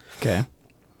it was. Okay.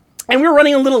 And we were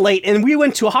running a little late, and we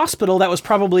went to a hospital that was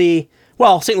probably,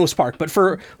 well, St. Louis Park, but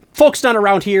for folks not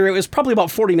around here, it was probably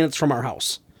about 40 minutes from our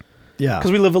house. Yeah.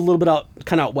 Because we live a little bit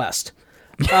out west.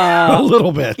 A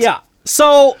little bit. Yeah.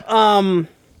 So,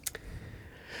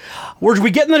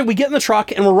 we get in the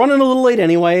truck, and we're running a little late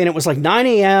anyway, and it was like 9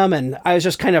 a.m., and I was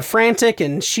just kind of frantic,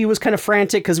 and she was kind of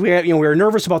frantic because we were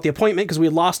nervous about the appointment because we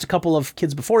had lost a couple of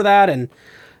kids before that, and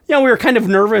we were kind of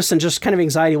nervous and just kind of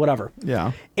anxiety, whatever.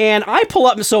 Yeah. And I pull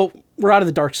up, so we're out of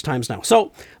the darkest times now.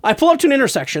 So I pull up to an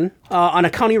intersection on a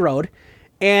county road,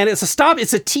 and it's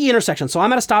a T intersection. So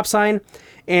I'm at a stop sign,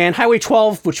 and Highway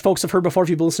 12, which folks have heard before if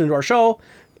you've been listening to our show,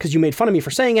 because you made fun of me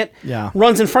for saying it. Yeah.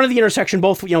 Runs in front of the intersection,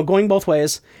 going both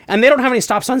ways, and they don't have any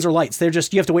stop signs or lights. They're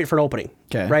just, you have to wait for an opening.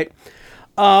 Okay. Right.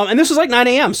 And this was like 9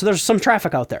 a.m., so there's some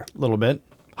traffic out there. A little bit.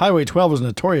 Highway 12 was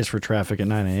notorious for traffic at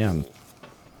 9 a.m.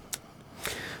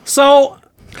 So,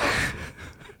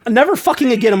 never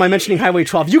fucking again am I mentioning Highway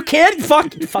 12. You can't, you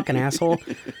fucking asshole.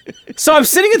 So I'm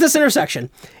sitting at this intersection,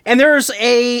 and there's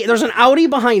an Audi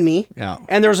behind me,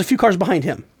 and there's a few cars behind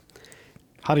him.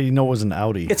 How do you know it was an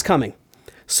Audi? It's coming.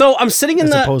 So I'm sitting in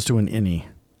as opposed to an innie.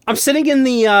 I'm sitting in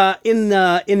the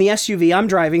SUV. I'm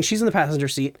driving. She's in the passenger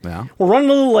seat. Yeah. We're running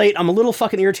a little late. I'm a little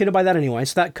fucking irritated by that anyway,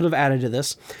 so that could have added to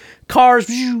this. Cars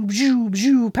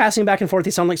passing back and forth.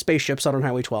 They sound like spaceships out on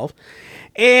Highway 12.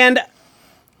 And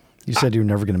you said you were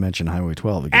never going to mention Highway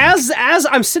 12 again. As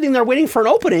I'm sitting there waiting for an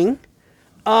opening,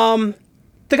 the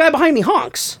guy behind me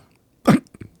honks.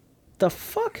 The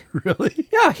fuck? Really?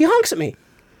 Yeah, he honks at me.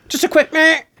 Just a quick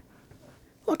meh.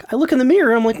 Look, I look in the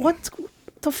mirror. I'm like, what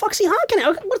the fuck's he honking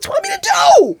at? What do you want me to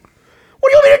do? What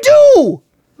do you want me to do?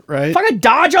 Right. If I could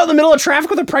dodge out in the middle of traffic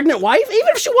with a pregnant wife, even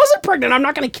if she wasn't pregnant, I'm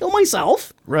not going to kill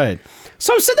myself. Right.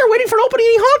 So I'm sitting there waiting for an opening,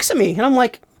 and he honks at me, and I'm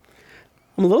like,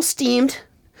 I'm a little steamed.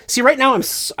 See, right now I'm.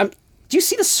 Do you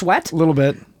see the sweat? A little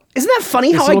bit. Isn't that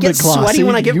funny how I get sweaty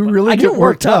when I get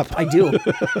worked up? I do.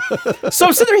 So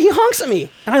I'm sitting there, he honks at me,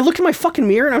 and I look in my fucking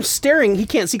mirror, and I'm staring. He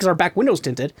can't see because our back window's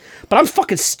tinted, but I'm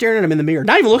fucking staring at him in the mirror.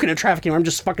 Not even looking at traffic anymore. I'm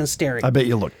just fucking staring. I bet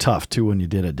you looked tough too when you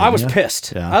did it. I was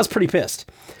pissed. Yeah. I was pretty pissed.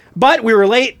 But we were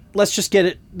late. Let's just get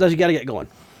it. You got to get going.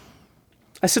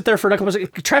 I sit there for a couple of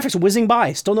seconds. Traffic's whizzing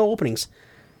by. Still no openings.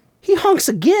 He honks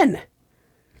again.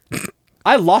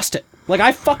 I lost it. Like,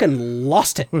 I fucking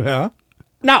lost it. Yeah.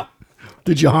 Now.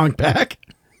 Did you honk back?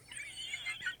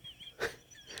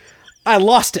 I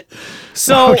lost it.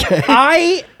 So,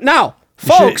 okay. Now,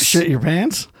 folks. Shit your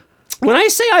pants? When I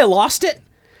say I lost it,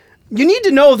 you need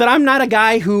to know that I'm not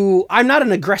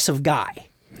an aggressive guy.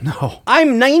 No.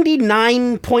 I'm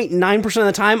 99.9% of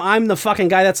the time, I'm the fucking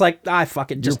guy that's like,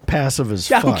 fuck it. Just You're passive as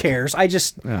fuck. Who cares?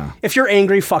 If you're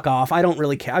angry, fuck off. I don't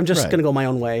really care. I'm just going to go my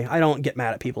own way. I don't get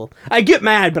mad at people. I get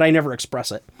mad, but I never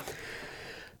express it.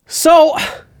 So,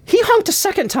 he honked a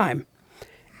second time.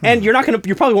 And you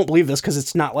probably won't believe this because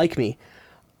it's not like me.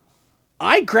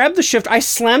 I grabbed the shift. I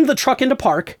slammed the truck into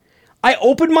park. I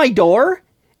opened my door.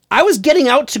 I was getting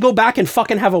out to go back and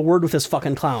fucking have a word with this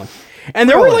fucking clown. And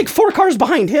there were like 4 cars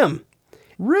behind him.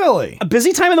 Really? A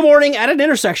busy time in the morning at an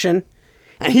intersection.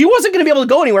 And he wasn't going to be able to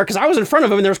go anywhere because I was in front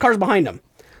of him and there was cars behind him.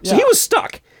 So he was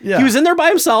stuck. Yeah. He was in there by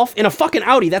himself in a fucking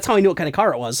Audi. That's how I knew what kind of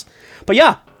car it was. But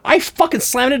yeah, I fucking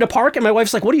slammed into park and my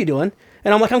wife's like, what are you doing?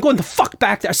 And I'm like, I'm going the fuck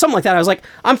back there. Something like that. I was like,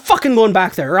 I'm fucking going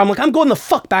back there. Or I'm like, I'm going the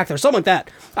fuck back there. Something like that.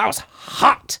 I was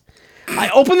hot. I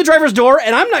opened the driver's door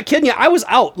and I'm not kidding you. I was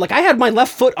out. Like, I had my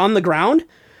left foot on the ground.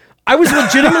 I was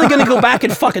legitimately going to go back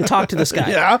and fucking talk to this guy.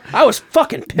 Yeah. I was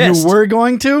fucking pissed. You were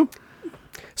going to?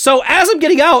 So as I'm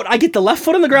getting out, I get the left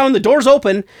foot on the ground, the door's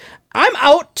open. I'm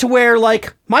out to where,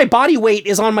 like, my body weight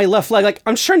is on my left leg. Like,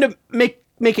 I'm trying to make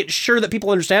it sure that people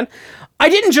understand. I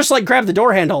didn't just, like, grab the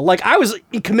door handle. Like, I was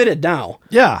committed now.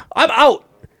 Yeah. I'm out.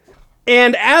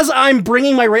 And as I'm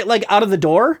bringing my right leg out of the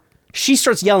door, she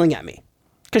starts yelling at me.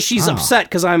 Because she's upset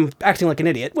because I'm acting like an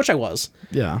idiot, which I was.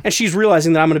 Yeah. And she's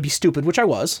realizing that I'm going to be stupid, which I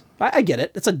was. I get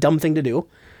it. It's a dumb thing to do.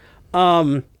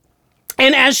 And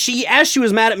as she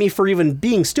was mad at me for even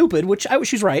being stupid, which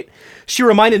she's right, she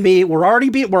reminded me, we're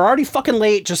already fucking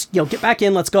late. Just, get back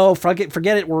in. Let's go.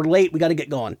 Forget it. We're late. We got to get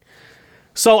going.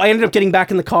 So I ended up getting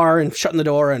back in the car and shutting the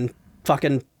door and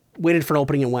fucking waited for an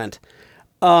opening and went.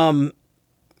 And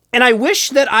I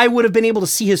wish that I would have been able to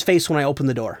see his face when I opened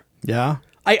the door. Yeah.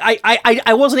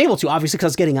 I wasn't able to, obviously, because I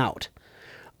was getting out.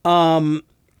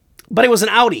 But it was an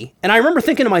Audi. And I remember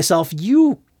thinking to myself,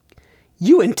 you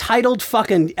entitled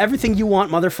fucking everything you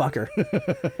want motherfucker.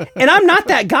 And I'm not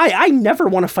that guy. I never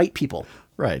want to fight people.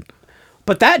 Right.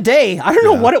 But that day, I don't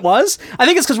know what it was. I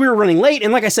think it's because we were running late.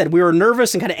 And like I said, we were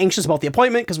nervous and kind of anxious about the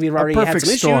appointment because we had already had some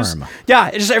issues. Yeah,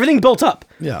 it's just everything built up.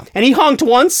 Yeah. And he honked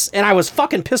once, and I was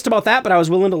fucking pissed about that, but I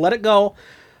was willing to let it go.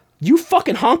 You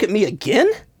fucking honk at me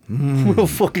again? We'll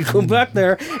fucking come back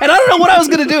there. And I don't know what I was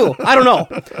going to do. I don't know.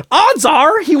 Odds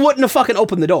are he wouldn't have fucking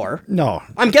opened the door. No.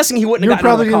 I'm guessing he wouldn't have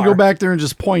gotten out of the car. You're probably going to go back there and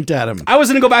just point at him. I was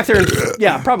going to go back there and,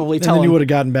 probably tell him. And then you would have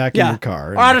gotten back in your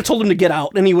car. Or I'd have told him to get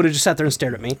out, and he would have just sat there and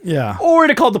stared at me. Yeah. Or he'd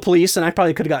have called the police, and I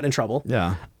probably could have gotten in trouble.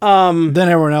 Yeah. Then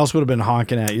everyone else would have been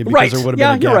honking at you because there would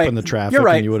have been a gap in the traffic,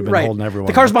 and you would have been holding everyone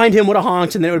The cars up. behind him would have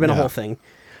honked, and then it would have been a whole thing.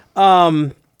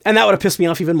 And that would have pissed me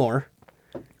off even more.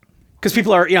 Because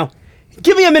people are,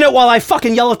 give me a minute while I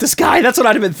fucking yell at this guy. That's what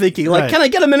I'd have been thinking. Like, can I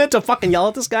get a minute to fucking yell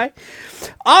at this guy?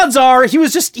 Odds are he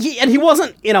was just, he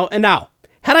wasn't, and now,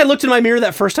 Had I looked in my mirror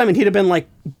that first time and he'd have been like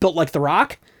built like The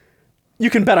Rock, you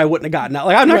can bet I wouldn't have gotten out.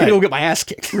 Like, I'm not going to go get my ass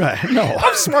kicked. Right. No.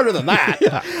 I'm smarter than that.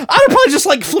 I'd have probably just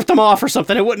like flipped him off or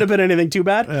something. It wouldn't have been anything too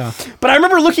bad. Yeah. But I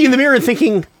remember looking in the mirror and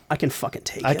thinking, I can fucking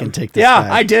take him. I can take this Yeah,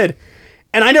 guy. I did.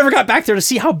 And I never got back there to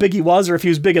see how big he was or if he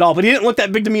was big at all. But he didn't look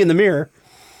that big to me in the mirror.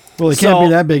 Well, he can't be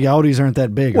that big. Audis aren't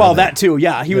that big. Well, that too,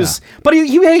 yeah. He was, but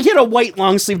he had a white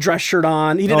long sleeve dress shirt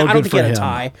on. He didn't. I don't think he had a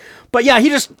tie. But yeah, he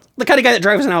just the kind of guy that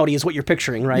drives an Audi is what you're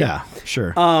picturing, right? Yeah,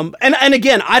 sure. And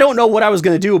again, I don't know what I was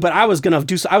gonna do, but I was gonna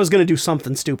do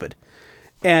something stupid.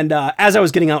 And as I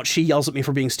was getting out, she yells at me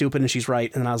for being stupid, and she's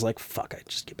right. And I was like, "Fuck! I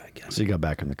just get back in." So you got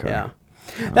back in the car. Yeah.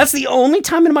 That's the only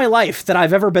time in my life that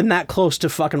I've ever been that close to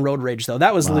fucking road rage, though.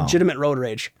 That was legitimate road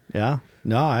rage. Yeah.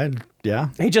 No, yeah.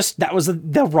 That was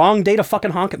the wrong day to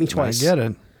fucking honk at me twice. I get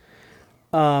it.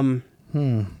 And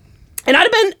I'd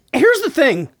have been, here's the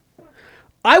thing.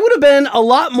 I would have been a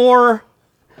lot more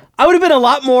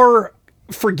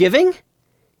forgiving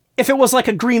if it was like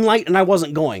a green light and I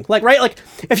wasn't going. Like, right? Like,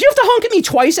 if you have to honk at me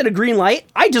twice at a green light,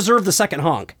 I deserve the second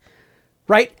honk.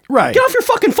 Right? Right. Get off your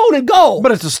fucking phone and go.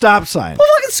 But it's a stop sign. Well,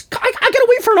 look, I gotta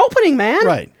wait for an opening, man.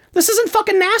 Right. This isn't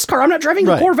fucking NASCAR. I'm not driving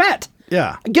a Corvette.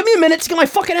 Yeah. Give me a minute to get my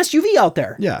fucking SUV out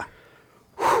there. Yeah.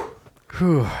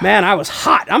 Man, I was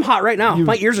hot. I'm hot right now.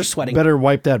 My ears are sweating. Better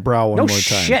wipe that brow one more time.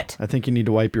 Shit. I think you need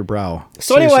to wipe your brow.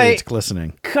 So Seriously, anyway, it's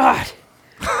glistening. God.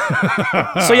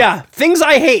 So yeah, things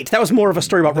I hate. That was more of a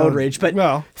story about road rage, but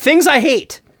things I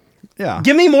hate. Yeah.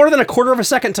 Give me more than a quarter of a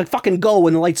second to fucking go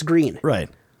when the light's green. Right.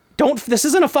 This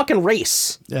isn't a fucking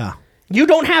race. Yeah. You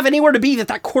don't have anywhere to be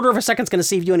that quarter of a second's going to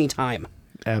save you any time.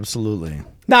 Absolutely.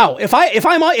 Now, if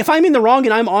I'm in the wrong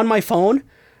and I'm on my phone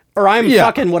or I'm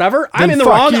fucking whatever, I'm in the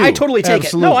wrong. I totally take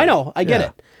it. No, I know. I get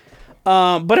it.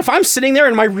 But if I'm sitting there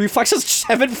and my reflexes just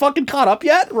haven't fucking caught up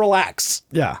yet, relax.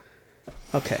 Yeah.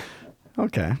 Okay.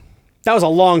 That was a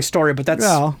long story, but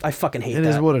I fucking hate that. It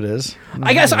is what it is.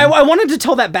 I guess I wanted to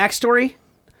tell that backstory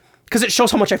because it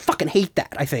shows how much I fucking hate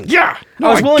that, I think. Yeah. No,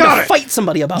 I was willing to fight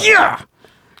somebody about it.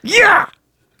 Yeah.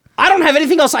 I don't have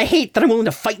anything else I hate that I'm willing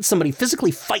to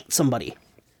physically fight somebody.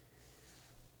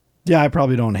 Yeah, I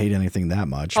probably don't hate anything that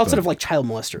much. Outside of like child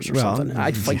molesters or something.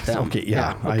 I'd fight them. Okay,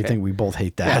 yeah. I think we both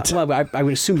hate that. Yeah, well, I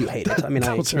would assume you hate it. I mean,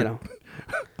 fucking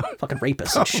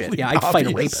rapists and shit. Yeah, I'd fight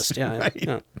a rapist.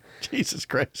 Yeah. Jesus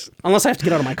Christ. Unless I have to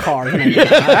get out of my car. If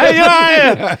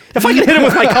I can hit him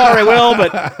with my car, I will,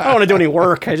 but I don't want to do any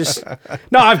work.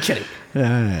 No, I'm kidding.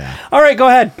 Yeah. All right, go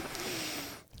ahead.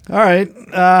 All right.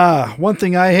 One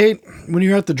thing I hate, when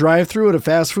you're at the drive-thru at a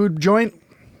fast food joint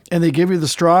and they give you the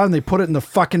straw and they put it in the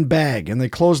fucking bag and they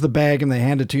close the bag and they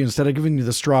hand it to you instead of giving you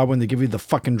the straw when they give you the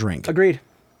fucking drink. Agreed.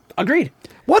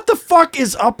 What the fuck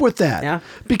is up with that? Yeah.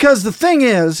 Because the thing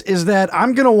is that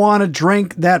I'm going to want to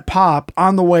drink that pop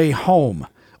on the way home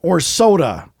or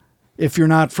soda if you're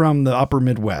not from the upper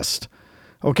Midwest.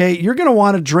 Okay? You're going to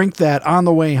want to drink that on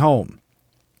the way home.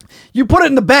 You put it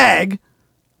in the bag.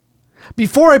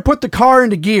 Before I put the car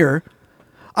into gear,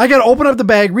 I got to open up the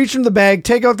bag, reach into the bag,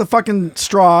 take out the fucking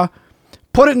straw,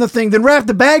 put it in the thing, then wrap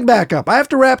the bag back up. I have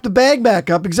to wrap the bag back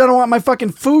up because I don't want my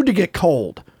fucking food to get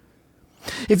cold.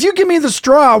 If you give me the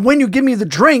straw when you give me the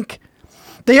drink,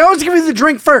 they always give me the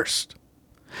drink first.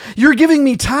 You're giving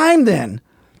me time then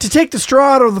to take the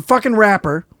straw out of the fucking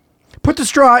wrapper, put the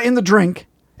straw in the drink,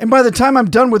 and by the time I'm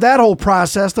done with that whole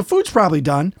process, the food's probably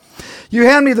done. You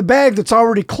hand me the bag that's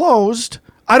already closed.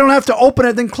 I don't have to open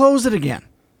it, then close it again.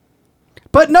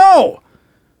 But no!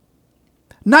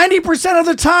 90% of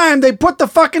the time, they put the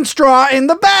fucking straw in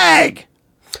the bag!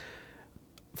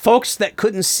 Folks that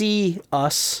couldn't see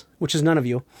us, which is none of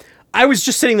you, I was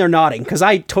just sitting there nodding because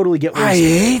I totally get where I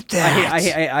hate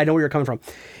that. I know where you're coming from.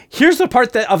 Here's the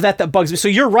part of that bugs me. So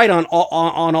you're right on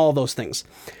all those things.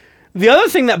 The other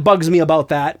thing that bugs me about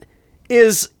that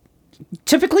is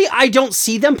typically I don't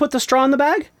see them put the straw in the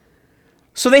bag.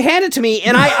 So they hand it to me,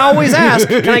 and I always ask,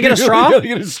 can I get a straw?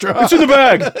 Get a straw. It's in the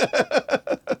bag.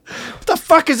 What the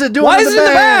fuck is it doing Why in is the it in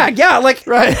the bag? Yeah, like...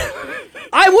 Right.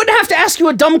 I wouldn't have to ask you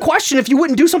a dumb question if you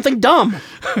wouldn't do something dumb.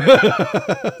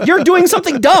 You're doing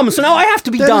something dumb, so now I have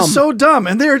to be dumb. That is so dumb.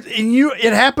 And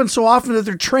it happens so often that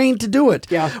they're trained to do it.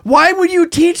 Yeah. Why would you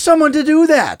teach someone to do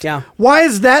that? Yeah. Why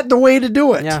is that the way to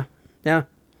do it? Yeah.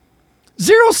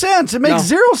 0 cents. It makes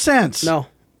 0 sense. No.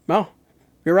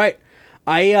 You're right.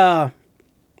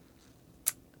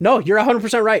 No, you're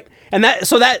 100% right. And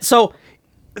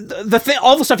the thing,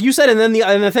 all the stuff you said, and then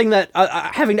the thing that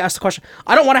having to ask the question,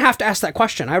 I don't want to have to ask that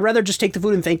question. I'd rather just take the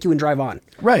food and thank you and drive on.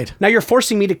 Right. Now you're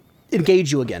forcing me to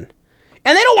engage you again,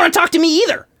 and they don't want to talk to me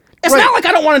either. It's not like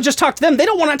I don't want to just talk to them. They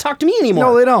don't want to talk to me anymore.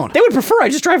 No, they don't. They would prefer I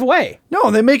just drive away. No,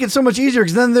 they make it so much easier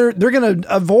because then they're going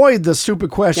to avoid the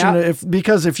stupid question.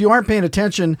 Because if you aren't paying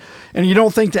attention and you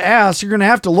don't think to ask, you're going to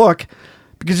have to look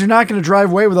because you're not going to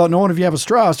drive away without knowing if you have a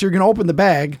straw. So you're going to open the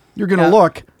bag. You're going to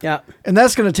look. Yeah. And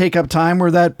that's going to take up time where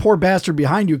that poor bastard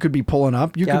behind you could be pulling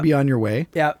up. You could be on your way.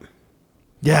 Yeah.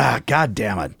 Yeah. God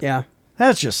damn it. Yeah.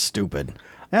 That's just stupid.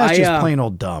 That's just plain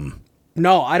old dumb.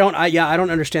 No, I don't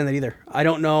understand that either. I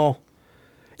don't know.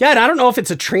 Yeah, and I don't know if it's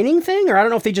a training thing or I don't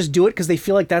know if they just do it because they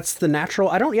feel like that's the natural.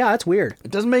 That's weird. It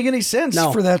doesn't make any sense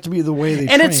for that to be the way they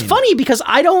train. And it's funny because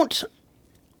I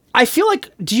feel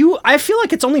like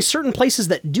it's only certain places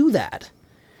that do that.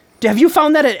 Have you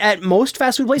found that at most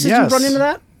fast food places you've run into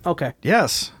that? Okay.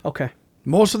 Yes. Okay.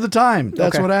 Most of the time.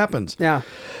 That's what happens. Yeah.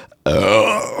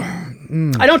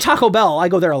 I know Taco Bell. I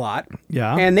go there a lot.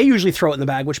 Yeah. And they usually throw it in the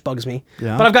bag, which bugs me.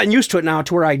 Yeah. But I've gotten used to it now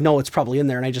to where I know it's probably in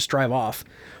there and I just drive off.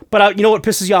 But you know what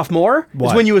pisses you off more?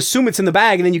 Is when you assume it's in the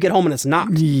bag and then you get home and it's not.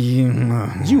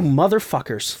 Yeah. You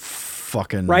motherfuckers.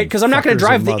 Fucking right? Because I'm not going to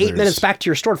drive the 8 minutes back to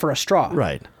your store for a straw.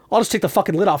 Right. I'll just take the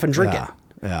fucking lid off and drink it.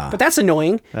 Yeah. But that's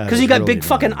annoying because you got big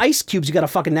fucking ice cubes you got to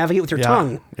fucking navigate with your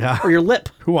tongue or your lip.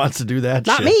 Who wants to do that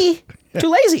Not me. Too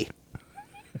lazy.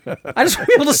 I just want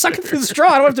to be able to suck it through the straw.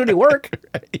 I don't have to do any work.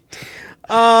 Right.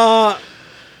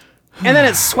 And then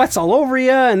it sweats all over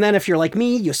you. And then if you're like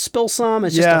me, you spill some.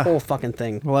 It's just a whole fucking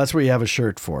thing. Well, that's what you have a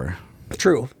shirt for.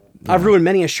 True. Yeah. I've ruined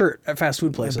many a shirt at fast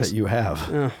food places. I bet you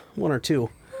have. One or two.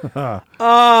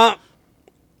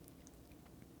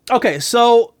 Okay,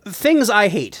 so things I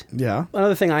hate. Yeah.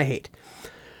 Another thing I hate.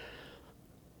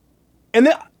 And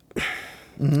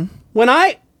when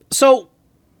I've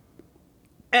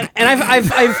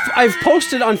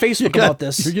posted on Facebook about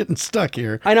this. You're getting stuck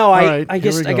here. I know. I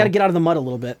guess I got to get out of the mud a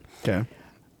little bit. Okay.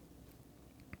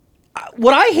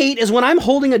 What I hate is when I'm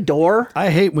holding a door. I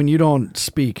hate when you don't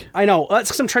speak. I know. That's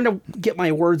because I'm trying to get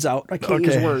my words out. I can't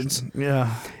use words.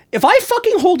 Yeah. If I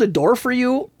fucking hold a door for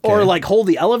you, or like hold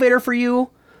the elevator for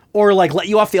you, or like let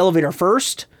you off the elevator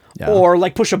first, or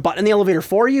like push a button in the elevator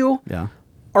for you,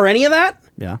 or any of that,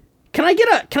 can I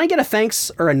get a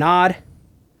thanks or a nod?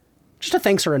 Just a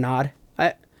thanks or a nod.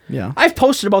 I've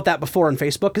posted about that before on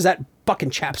Facebook because that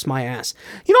fucking chaps my ass.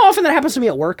 You know how often that happens to me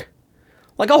at work?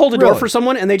 Like I'll hold a door for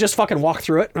someone and they just fucking walk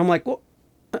through it, and I'm like, well,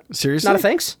 seriously, not a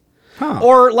thanks. Huh.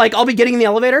 Or like I'll be getting in the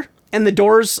elevator and the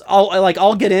doors,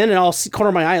 I'll get in and I'll see, corner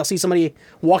of my eye, I'll see somebody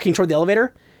walking toward the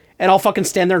elevator, and I'll fucking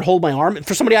stand there and hold my arm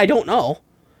for somebody I don't know.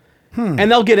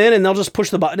 And they'll get in and they'll just push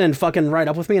the button and fucking ride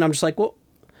up with me, and I'm just like, well.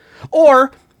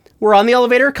 Or we're on the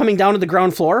elevator coming down to the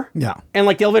ground floor. Yeah. And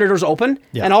like the elevator door's open,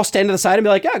 and I'll stand to the side and be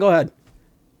like, yeah, go ahead.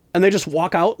 And they just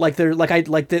walk out like they're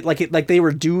like they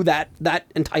were due that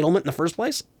entitlement in the first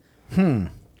place. Does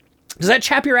that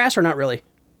chap your ass or not really?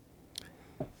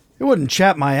 It wouldn't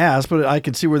chap my ass, but I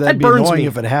could see where that'd be annoying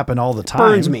if it happened all the time.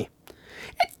 Burns me.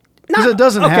 Because it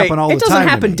doesn't happen all the time. It doesn't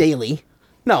happen daily.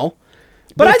 No.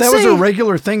 But if that was a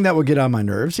regular thing, that would get on my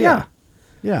nerves. Yeah.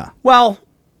 Well,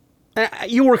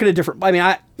 you work at a different. I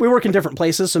mean, we work in different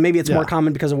places, so maybe it's more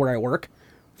common because of where I work.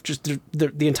 Just the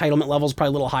entitlement level is probably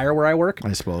a little higher where I work.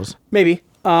 I suppose. Maybe.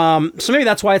 So maybe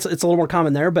that's why it's a little more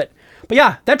common there. But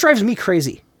yeah, that drives me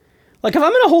crazy. Like if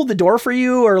I'm gonna hold the door for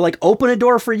you, or like open a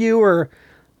door for you, or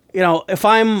if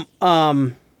I'm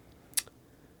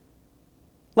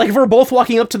like if we're both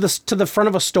walking up to the front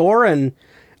of a store and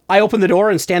I open the door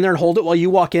and stand there and hold it while you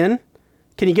walk in,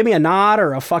 can you give me a nod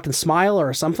or a fucking smile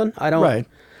or something? I don't. Right.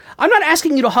 I'm not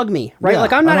asking you to hug me, right?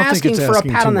 Like I'm not asking for a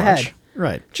pat on the head.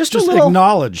 Right. Just a little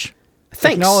acknowledge.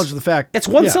 Thanks. Acknowledge the fact. It's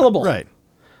one syllable. Right.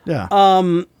 Yeah.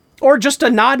 Or just a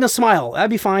nod and a smile. That'd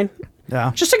be fine.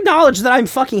 Yeah. Just acknowledge that I'm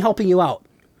fucking helping you out.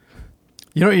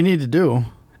 You know what you need to do?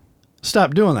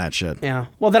 Stop doing that shit. Yeah.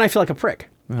 Well, then I feel like a prick.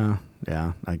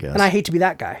 Yeah, I guess. And I hate to be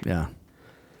that guy. Yeah.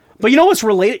 But you know what's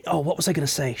related? Oh, what was I going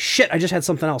to say? Shit, I just had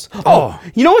something else. Oh,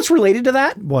 you know what's related to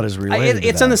that? What is related to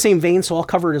It's that? in the same vein, so I'll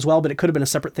cover it as well, but it could have been a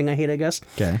separate thing I hate, I guess.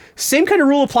 Okay. Same kind of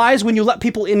rule applies when you let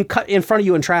people cut in front of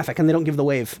you in traffic and they don't give the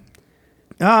wave.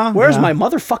 Where's my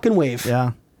motherfucking wave?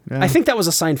 Yeah. I think that was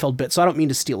a Seinfeld bit, so I don't mean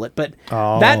to steal it, but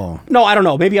no, I don't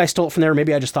know. Maybe I stole it from there.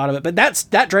 Maybe I just thought of it, but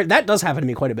that does happen to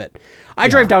me quite a bit. I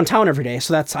drive downtown every day,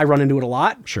 so I run into it a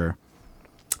lot. Sure.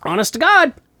 Honest to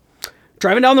God,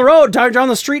 driving down the road, down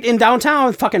the street in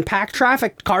downtown, fucking packed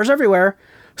traffic, cars everywhere.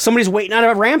 Somebody's waiting at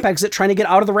a ramp exit, trying to get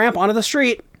out of the ramp onto the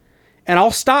street, and I'll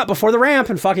stop before the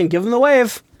ramp and fucking give them the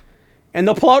wave, and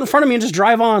they'll pull out in front of me and just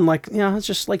drive on, like it's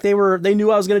just like they knew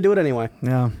I was going to do it anyway.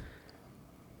 Yeah.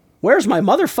 Where's my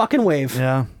motherfucking wave?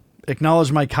 Yeah.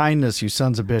 Acknowledge my kindness, you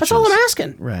sons of bitches. That's all I'm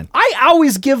asking. Right. I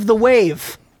always give the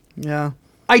wave. Yeah.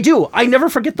 I do. I never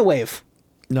forget the wave.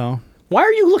 No. Why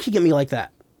are you looking at me like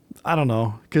that? I don't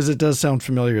know, because it does sound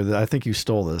familiar. I think you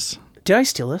stole this. Did I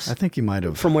steal this? I think you might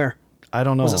have. From where? I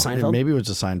don't know. Was it Seinfeld? Maybe it was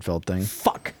a Seinfeld thing.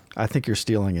 Fuck. I think you're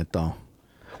stealing it, though.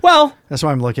 Well, that's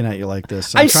why I'm looking at you like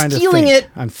this. I'm trying stealing to think.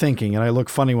 it. I'm thinking, and I look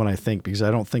funny when I think because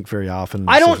I don't think very often.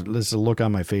 There's a look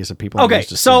on my face of people. Okay,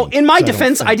 so in my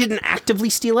defense, I didn't actively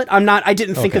steal it. I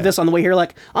didn't think of this on the way here.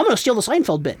 Like, I'm going to steal the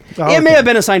Seinfeld bit. It may have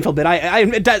been a Seinfeld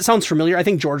bit. That sounds familiar. I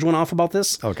think George went off about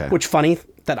this. Okay. Which funny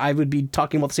that I would be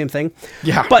talking about the same thing.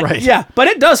 Yeah, but, right. Yeah, but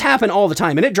it does happen all the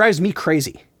time, and it drives me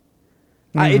crazy.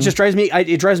 It just drives me.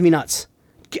 It drives me nuts.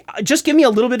 Just give me a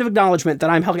little bit of acknowledgement that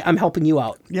I'm helping you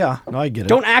out. Yeah, no, I get it.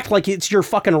 Don't act like it's your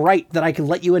fucking right that I can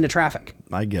let you into traffic.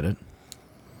 I get it.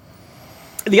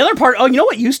 The other part, you know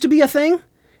what used to be a thing?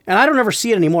 And I don't ever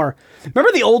see it anymore.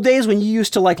 Remember the old days when you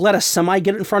used to like let a semi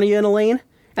get in front of you in a lane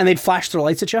and they'd flash their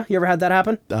lights at you? You ever had that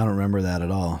happen? I don't remember that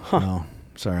at all. Huh. No,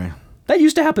 sorry. That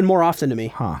used to happen more often to me.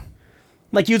 Huh.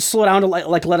 Like you'd slow down to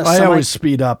like let a semi... I always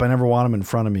speed up. I never want them in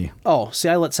front of me. Oh, see,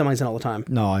 I let semis in all the time.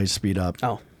 No, I speed up.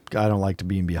 Oh. I don't like to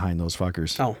be behind those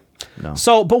fuckers. Oh. No.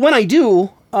 So, but when I do,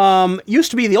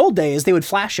 used to be the old days, they would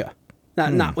flash you.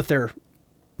 Not with their,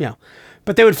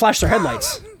 but they would flash their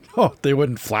headlights. Oh, they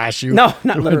wouldn't flash you? No,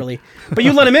 not literally. But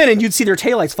you let them in and you'd see their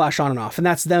taillights flash on and off. And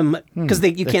that's them, because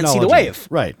you can't see the wave.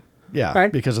 Right. Yeah,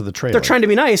 right? Because of the trailer. They're trying to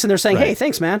be nice and they're saying, hey,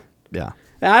 thanks, man. Yeah.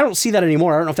 And I don't see that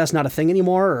anymore. I don't know if that's not a thing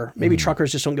anymore, or maybe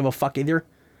truckers just don't give a fuck either.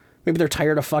 Maybe they're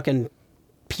tired of fucking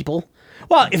people.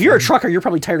 Well, if you're a trucker, you're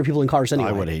probably tired of people in cars anyway.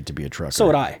 I would hate to be a trucker. So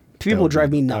would I. People would drive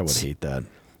me nuts. I would hate that.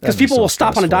 Because people will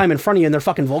stop on a dime in front of you in their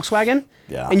fucking Volkswagen.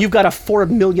 Yeah. And you've got a 4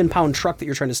 million pound truck that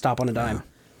you're trying to stop on a dime. Yeah.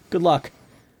 Good luck.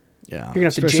 Yeah. You're going to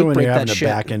have to Especially when Jake break you're having that to shit.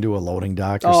 back into a loading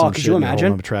dock or some could shit. you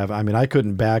imagine? Traffic. I mean, I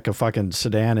couldn't back a fucking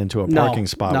sedan into a parking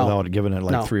spot without giving it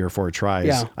like 3 or 4 tries.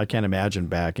 Yeah. I can't imagine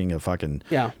backing a fucking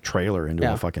trailer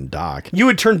into a fucking dock. You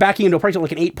would turn backing into a parking lot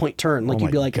like an 8-point turn. Like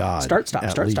you'd be like, God. start, stop.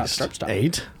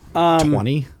 8?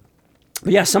 20?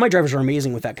 But yeah, semi drivers are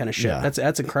amazing with that kind of shit. Yeah.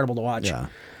 That's incredible to watch.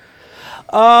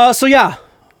 Yeah. So yeah.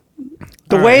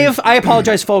 The wave, I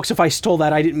apologize, folks, if I stole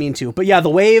that. I didn't mean to. But yeah, the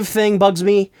wave thing bugs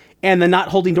me, and the not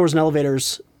holding doors in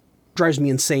elevators drives me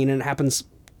insane, and it happens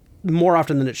more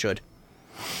often than it should.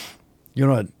 You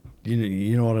know what?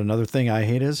 You know what another thing I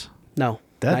hate is? No,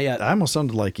 not yet. I almost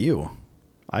sounded like you.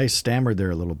 I stammered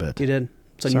there a little bit. You did.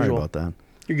 It's unusual. Sorry about that.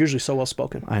 You're usually so well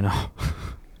spoken. I know.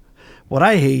 What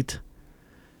I hate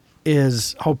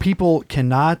is how people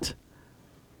cannot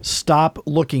stop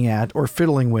looking at or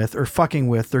fiddling with or fucking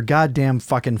with their goddamn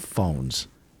fucking phones.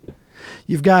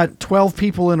 You've got 12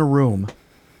 people in a room.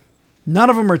 None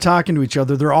of them are talking to each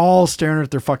other. They're all staring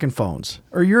at their fucking phones.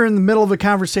 Or you're in the middle of a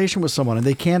conversation with someone and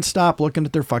they can't stop looking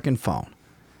at their fucking phone.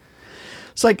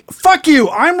 It's like, fuck you.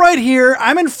 I'm right here.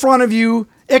 I'm in front of you.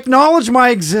 Acknowledge my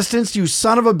existence, you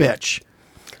son of a bitch.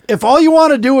 If all you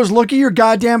want to do is look at your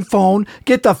goddamn phone,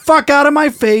 get the fuck out of my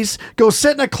face, go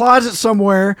sit in a closet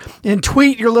somewhere and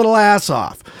tweet your little ass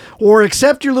off. Or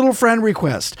accept your little friend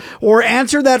request. Or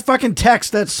answer that fucking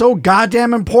text that's so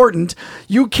goddamn important,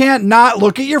 you can't not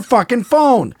look at your fucking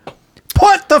phone.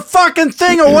 Put the fucking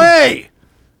thing away!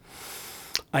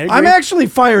 I'm actually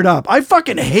fired up. I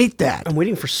fucking hate that. I'm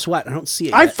waiting for sweat. I don't see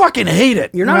it yet. I fucking hate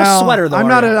it. You're not a sweater, though.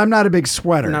 I'm not a big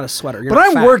sweater. You're not a sweater. But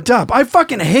I'm worked up. I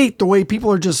fucking hate the way people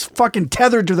are just fucking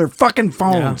tethered to their fucking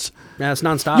phones. Yeah, it's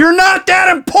nonstop. You're not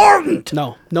that important.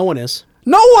 No one is.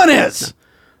 No one is. No.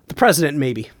 The president,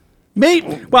 maybe.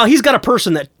 Maybe. Well, he's got a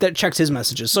person that checks his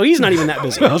messages, so he's not even that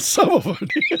busy. Well, some of them.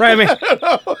 Right? I mean,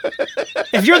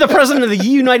 if you're the president of the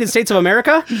United States of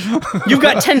America, you've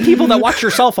got 10 people that watch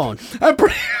your cell phone. I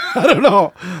don't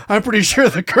know. I'm pretty sure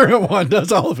the current one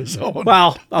does all of his own.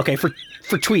 Well, okay, for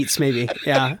tweets, maybe.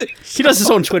 Yeah. He does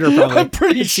his own Twitter, probably. I'm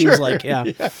pretty sure. Seems like, yeah.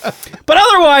 But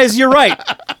otherwise, you're right.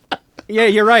 Yeah,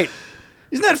 you're right.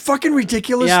 Isn't that fucking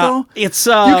ridiculous, though? It's,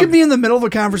 you could be in the middle of a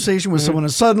conversation with someone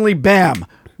and suddenly, bam,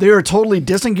 they are totally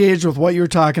disengaged with what you're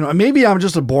talking about. Maybe I'm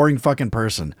just a boring fucking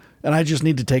person and I just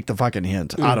need to take the fucking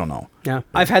hint. I don't know. Yeah.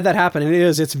 I've had that happen, and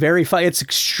it's very it's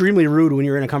extremely rude when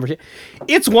you're in a conversation.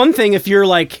 It's one thing if you're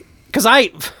like, because I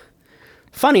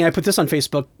put this on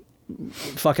Facebook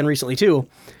fucking recently too.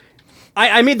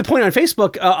 I made the point on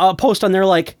Facebook, a post on there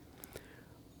like,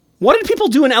 what did people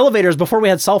do in elevators before we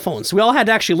had cell phones? We all had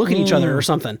to actually look at each other or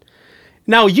something.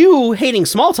 Now, you hating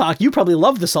small talk, you probably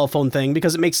love the cell phone thing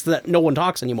because it makes that no one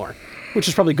talks anymore, which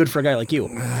is probably good for a guy like you.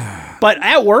 But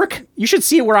at work, you should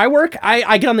see it where I work.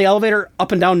 I get on the elevator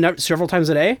up and down several times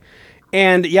a day.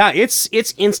 And yeah, it's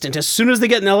instant. As soon as they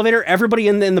get in the elevator, everybody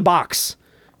in the box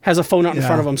has a phone out in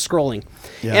front of them scrolling.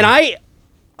 Yeah. And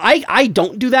I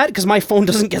don't do that because my phone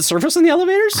doesn't get service in the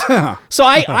elevators. So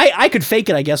I could fake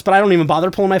it, I guess, but I don't even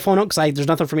bother pulling my phone out because there's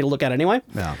nothing for me to look at anyway.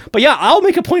 Yeah. But yeah, I'll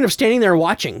make a point of standing there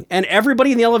watching, and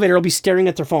everybody in the elevator will be staring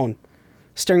at their phone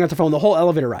the whole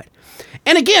elevator ride.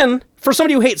 And again, for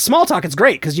somebody who hates small talk, it's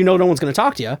great because no one's going to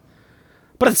talk to you.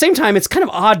 But at the same time, it's kind of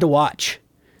odd to watch.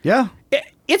 Yeah.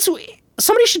 It's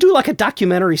somebody should do like a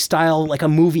documentary style, like a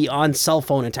movie on cell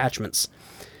phone attachments.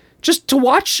 Just to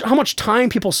watch how much time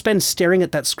people spend staring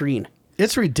at that screen.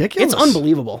 It's ridiculous. It's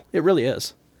unbelievable. It really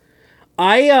is.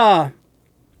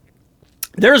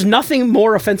 There's nothing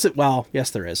more offensive. Well, yes,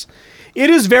 there is. It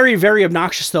is very, very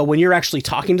obnoxious, though, when you're actually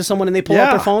talking to someone and they pull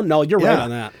out their phone. No, you're right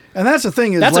on that. And that's the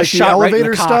thing is, that's like the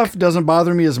elevator stuff doesn't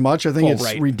bother me as much. I think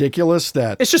it's ridiculous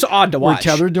that it's just odd to watch.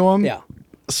 We're tethered to them. Yeah.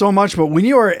 So much, but when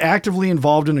you are actively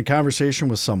involved in a conversation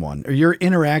with someone or you're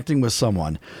interacting with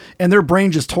someone and their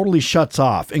brain just totally shuts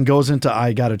off and goes into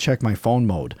I gotta check my phone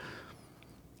mode,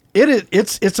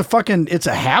 it's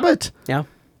a habit. Yeah.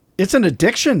 It's an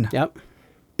addiction. Yep.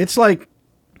 It's like,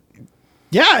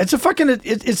 yeah, it's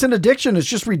an addiction. It's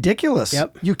just ridiculous.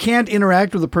 Yep. You can't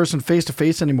interact with a person face to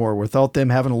face anymore without them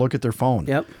having to look at their phone.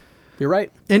 Yep. You're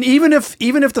right. And even if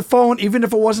the phone, even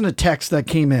if it wasn't a text that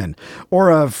came in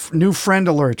or a new friend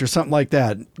alert or something like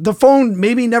that, the phone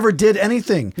maybe never did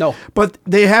anything. No. But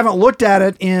they haven't looked at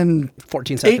it in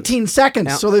 14 seconds. 18 seconds.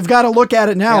 Yep. So they've got to look at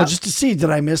it now just to see,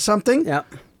 did I miss something? Yeah.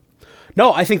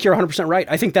 No, I think you're 100% right.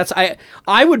 I think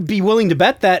I would be willing to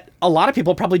bet that a lot of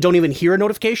people probably don't even hear a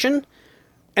notification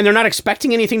and they're not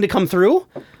expecting anything to come through.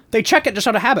 They check it just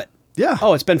out of habit. Yeah.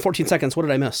 Oh, it's been 14 seconds. What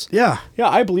did I miss? Yeah. Yeah,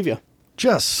 I believe you.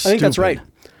 I think that's right.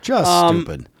 Just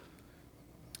stupid.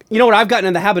 You know what I've gotten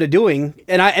in the habit of doing,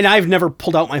 and I've never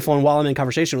pulled out my phone while I'm in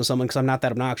conversation with someone because I'm not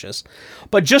that obnoxious.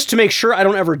 But just to make sure I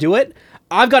don't ever do it,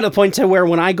 I've got to the point to where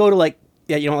when I go to like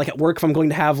at work, if I'm going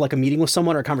to have like a meeting with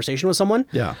someone or a conversation with someone,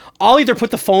 I'll either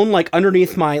put the phone like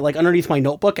underneath my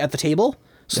notebook at the table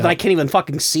so that I can't even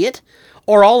fucking see it,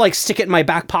 or I'll like stick it in my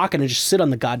back pocket and just sit on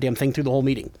the goddamn thing through the whole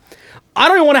meeting. I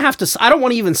don't want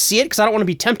to even see it because I don't want to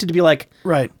be tempted to be like,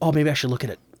 oh, maybe I should look at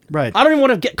it. Right. I don't even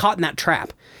want to get caught in that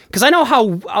trap because I know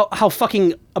how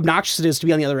fucking obnoxious it is to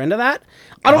be on the other end of that.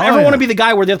 I don't ever want to be the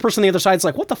guy where the other person on the other side's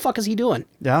like, what the fuck is he doing?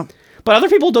 Yeah. But other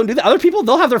people don't do that. Other people,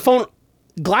 they'll have their phone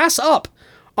glass up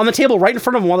on the table right in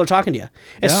front of them while they're talking to you.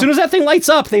 As soon as that thing lights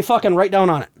up, they fucking write down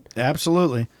on it.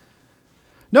 Absolutely.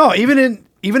 No,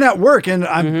 even at work,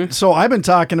 and so I've been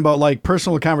talking about like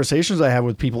personal conversations I have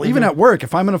with people. Even at work,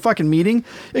 if I'm in a fucking meeting,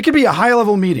 it could be a high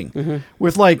level meeting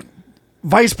with like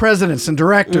vice presidents and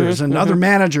directors and other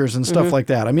managers and stuff like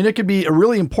that. I mean, it could be a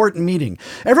really important meeting.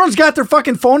 Everyone's got their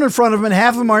fucking phone in front of them and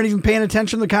half of them aren't even paying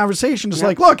attention to the conversation. Just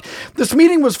like, look, this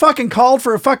meeting was fucking called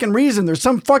for a fucking reason. There's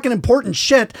some fucking important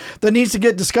shit that needs to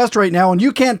get discussed right now and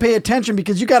you can't pay attention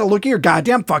because you got to look at your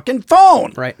goddamn fucking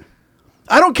phone. Right.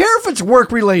 I don't care if it's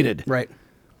work related. Right.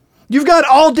 You've got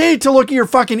all day to look at your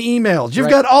fucking emails. You've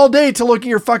got all day to look at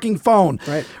your fucking phone.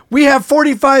 Right. We have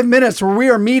 45 minutes where we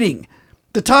are meeting.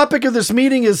 The topic of this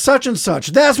meeting is such and such.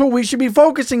 That's what we should be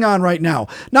focusing on right now.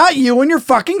 Not you and your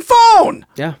fucking phone.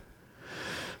 Yeah.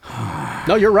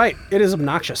 No, you're right. It is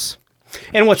obnoxious.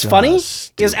 And what's funny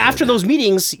is after those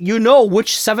meetings, you know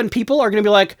which 7 people are going to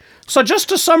be like, so just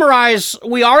to summarize,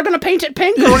 we are going to paint it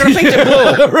pink or we're going to paint it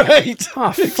blue. Right.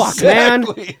 Oh, fuck, man.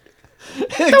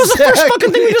 That was the first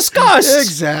fucking thing we discussed.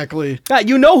 Exactly.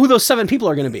 You know who those 7 people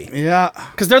are going to be. Yeah.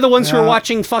 Because they're the ones who are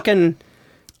watching fucking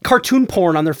cartoon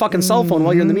porn on their fucking cell phone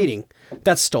while you're in the meeting.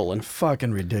 That's stolen.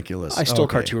 Fucking ridiculous. I stole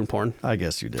cartoon porn. I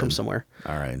guess you did. From somewhere.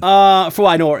 All right. For what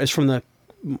I know, it's from the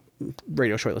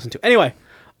radio show I listen to. Anyway.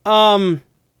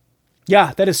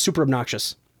 Yeah, that is super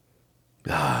obnoxious.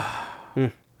 Yeah.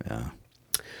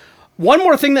 One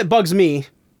more thing that bugs me,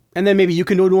 and then maybe you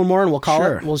can do one more and we'll call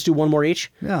it. We'll just do one more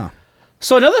each. Yeah.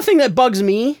 So another thing that bugs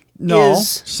me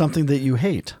is... something that you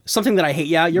hate. Something that I hate.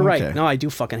 Yeah, you're right. No, I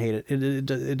do fucking hate it.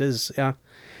 It is, yeah.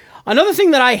 Another thing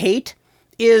that I hate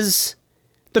is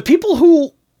the people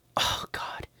who... Oh,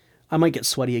 God. I might get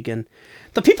sweaty again.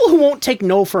 The people who won't take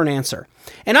no for an answer.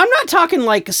 And I'm not talking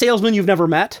like a salesman you've never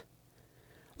met.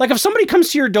 Like if somebody comes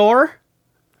to your door...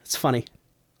 It's funny.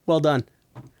 Well done.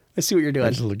 I see what you're doing. I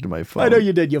just looked at my phone. I know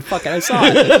you did. You fucking... I saw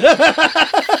it.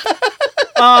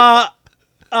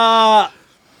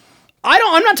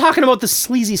 I'm not talking about the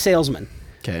sleazy salesman.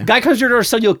 Okay. Guy comes to your door to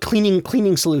sell you a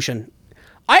cleaning solution.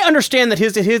 I understand that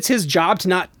it's his job to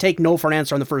not take no for an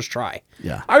answer on the first try.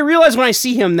 Yeah. I realize when I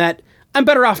see him that I'm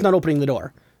better off not opening the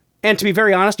door. And to be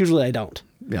very honest, usually I don't.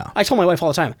 Yeah. I tell my wife all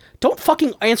the time, don't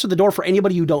fucking answer the door for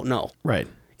anybody you don't know. Right.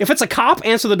 If it's a cop,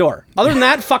 answer the door. Other than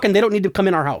that, fucking they don't need to come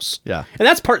in our house. Yeah. And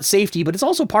that's part safety, but it's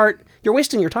also part You're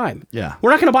wasting your time. Yeah.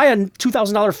 We're not going to buy a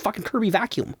 $2,000 fucking Kirby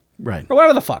vacuum. Right. Or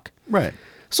whatever the fuck. Right.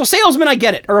 So salesman, I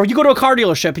get it. Or you go to a car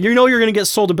dealership and you know you're going to get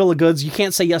sold a bill of goods. You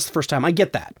can't say yes the first time. I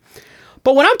get that.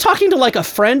 But when I'm talking to like a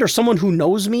friend or someone who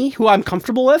knows me, who I'm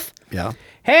comfortable with. Yeah.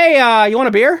 Hey, you want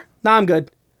a beer? Nah, I'm good.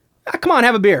 Come on,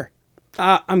 have a beer.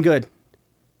 I'm good.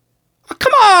 Oh,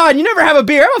 come on, you never have a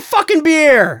beer. Have a fucking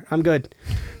beer. I'm good.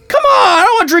 Come on, I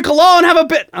don't want to drink alone. Have a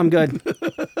bit. I'm good.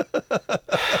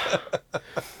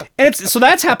 And so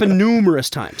that's happened numerous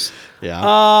times.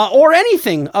 Yeah. Or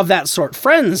anything of that sort.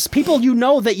 Friends, people you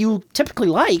know that you typically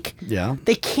like. Yeah.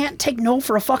 They can't take no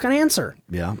for a fucking answer.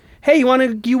 Yeah. Hey, you want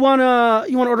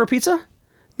to order a pizza?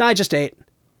 No, I just ate.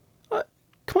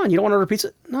 Come on, you don't want to order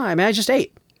pizza? No, I mean, I just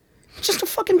ate. It's just a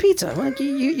fucking pizza. Like,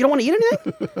 you don't want to eat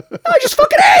anything? No, I just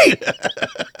fucking ate.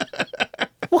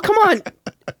 Well, come on.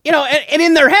 You know, and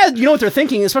in their head, you know what they're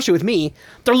thinking, especially with me.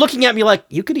 They're looking at me like,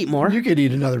 you could eat more. You could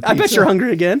eat another pizza. I bet you're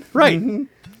hungry again. Right.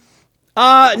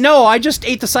 Mm-hmm. No, I just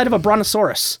ate the side of a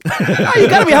brontosaurus. Oh, you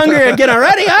gotta be hungry again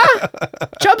already, huh?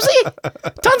 Chubsy?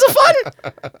 Tons of fun?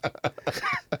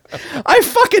 I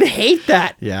fucking hate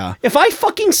that. Yeah. If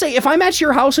I'm at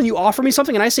your house and you offer me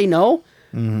something and I say no,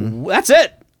 that's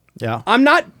it. Yeah. I'm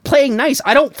not playing nice.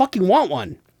 I don't fucking want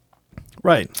one.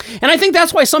 Right. And I think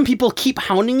that's why some people keep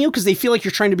hounding you because they feel like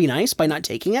you're trying to be nice by not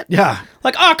taking it. Yeah.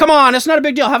 Like, oh, come on, it's not a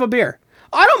big deal. Have a beer.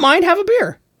 I don't mind. Have a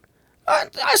beer.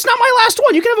 It's not my last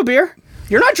one. You can have a beer.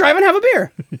 You're not driving. Have a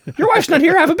beer. Your wife's not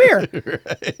here. Have a beer.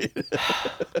 Right.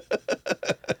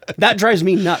 That drives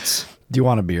me nuts. Do you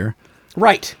want a beer?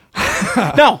 Right.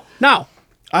 No.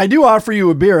 I do offer you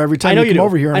a beer every time you come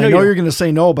over here, and I know you're going to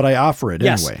say no, but I offer it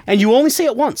anyway. And you only say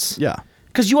it once. Yeah.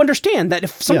 Because you understand that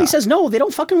if somebody says no, they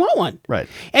don't fucking want one. Right.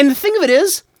 And the thing of it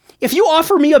is, if you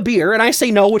offer me a beer and I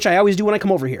say no, which I always do when I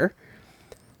come over here,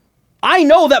 I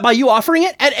know that by you offering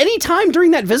it, at any time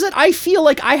during that visit, I feel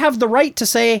like I have the right to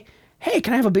say, hey,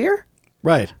 can I have a beer?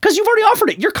 Right. Because you've already offered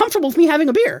it. You're comfortable with me having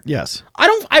a beer. Yes.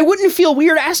 I wouldn't feel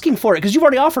weird asking for it because you've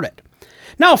already offered it.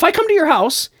 Now, if I come to your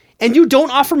house and you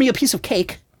don't offer me a piece of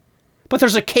cake, but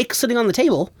there's a cake sitting on the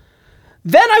table,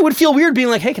 then I would feel weird being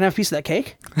like, hey, can I have a piece of that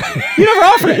cake? You never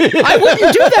offered it. I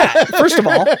wouldn't do that, first of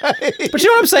all. But you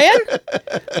know what I'm saying?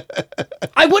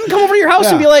 I wouldn't come over to your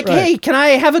house and be like, hey, can I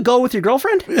have a go with your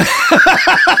girlfriend?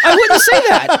 I wouldn't say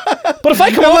that. But if I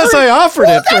come Unless I offered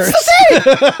it that's first. the thing.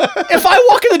 If I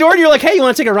walk in the door and you're like, hey, you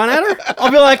want to take a run at her?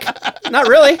 I'll be like, not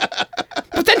really.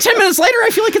 But then 10 minutes later, I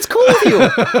feel like it's cool with you.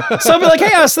 So I'll be like,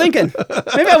 hey, I was thinking.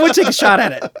 Maybe I would take a shot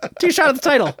at it. Take a shot at the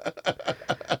title.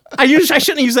 I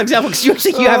shouldn't use that example because you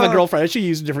think you have a girlfriend. I should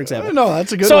use a different example. No,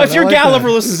 that's a good so one. if your gal ever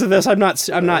listens to this, I'm not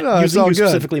using you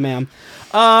specifically, ma'am.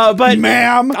 But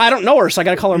ma'am, I don't know her, so I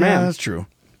got to call her ma'am. That's true.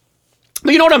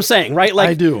 But you know what I'm saying, right? Like,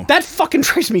 I do. That fucking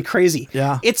drives me crazy.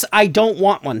 Yeah. I don't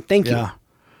want one. Thank you. Yeah.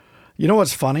 You know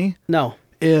what's funny? No.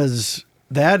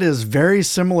 That is very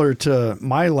similar to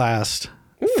my last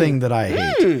thing that I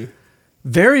hate.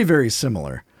 Very, very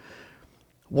similar.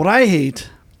 What I hate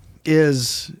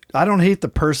is, I don't hate the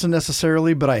person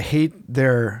necessarily, but I hate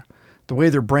the way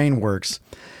their brain works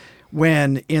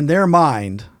when in their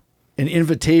mind an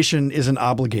invitation is an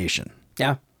obligation.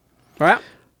 Yeah. All right.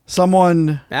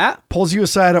 Someone pulls you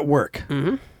aside at work.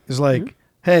 Is like,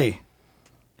 hey,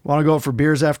 want to go out for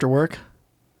beers after work?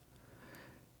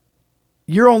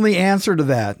 Your only answer to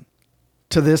that,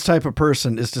 to this type of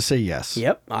person, is to say yes.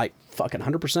 Yep. I fucking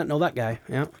 100% know that guy.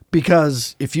 Yeah.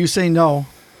 Because if you say no,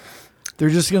 they're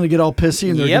just going to get all pissy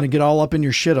and they're going to get all up in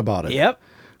your shit about it. Yep.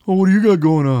 Oh, what do you got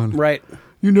going on? Right.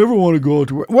 You never want to go out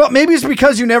to work. Well, maybe it's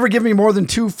because you never give me more than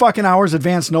 2 fucking hours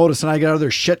advance notice and I got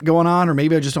other shit going on, or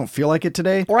maybe I just don't feel like it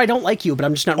today. Or I don't like you, but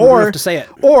I'm just not rude enough to say it.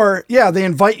 Or, they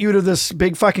invite you to this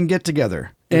big fucking get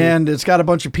together. And it's got a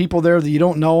bunch of people there that you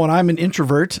don't know. And I'm an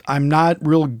introvert. I'm not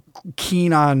real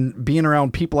keen on being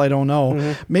around people I don't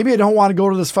know. Maybe I don't want to go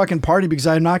to this fucking party because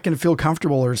I'm not going to feel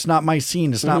comfortable, or it's not my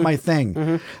scene. It's not my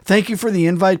thing. Thank you for the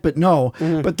invite, but no.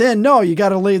 But then, no, you got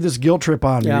to lay this guilt trip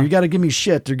on me. You got to give me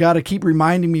shit. You got to keep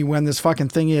reminding me when this fucking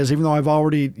thing is, even though I've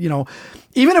already,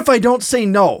 even if I don't say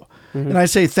no and I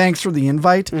say thanks for the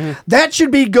invite, that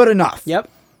should be good enough. Yep.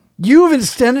 You've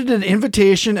extended an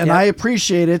invitation, and I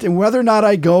appreciate it. And whether or not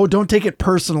I go, don't take it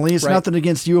personally. It's nothing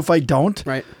against you if I don't.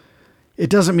 Right.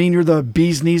 It doesn't mean you're the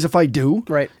bee's knees if I do.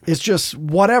 Right. It's just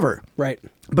whatever. Right.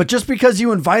 But just because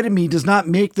you invited me does not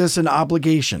make this an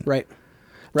obligation. Right.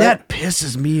 That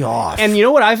pisses me off. And you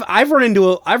know what? I've run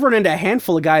into a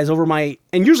handful of guys over and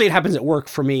usually it happens at work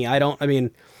for me. I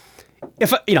think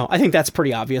that's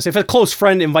pretty obvious. If a close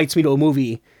friend invites me to a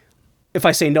movie, if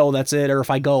I say no, that's it. Or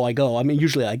if I go, I go. I mean,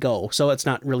 usually I go. So it's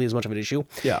not really as much of an issue.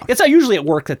 Yeah. It's not usually at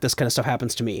work that this kind of stuff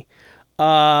happens to me.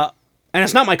 and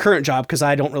it's not my current job because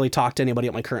I don't really talk to anybody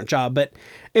at my current job, but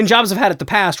in jobs I've had at the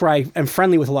past where I am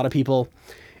friendly with a lot of people,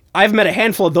 I've met a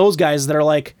handful of those guys that are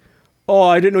like, oh,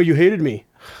 I didn't know you hated me.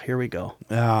 Here we go.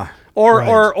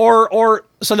 Or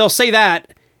so they'll say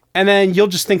that, and then you'll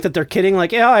just think that they're kidding,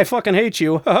 like, yeah, I fucking hate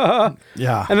you.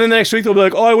 Yeah. And then the next week they'll be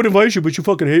like, oh, I would invite you, but you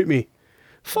fucking hate me.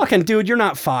 Fucking dude, you're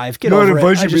not 5. Get over it. I'd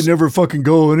invite you, but never fucking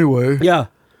go anyway. Yeah.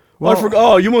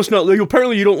 Well, you must not.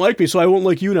 Apparently, you don't like me, so I won't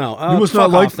like you now. You must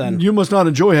not like. Then. You must not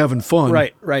enjoy having fun.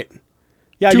 Right.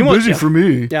 Yeah, too busy for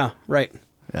me. Yeah. Right.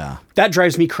 Yeah. That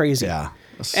drives me crazy. Yeah.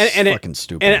 And fucking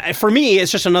stupid. And for me,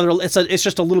 it's just another. It's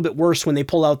just a little bit worse when they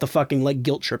pull out the fucking like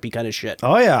guilt trippy kind of shit.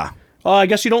 Oh yeah. Oh, I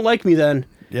guess you don't like me then.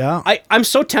 Yeah. I'm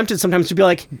so tempted sometimes to be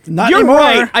like, not you're anymore.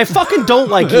 Right. I fucking don't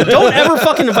like you. Don't ever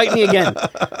fucking invite me again.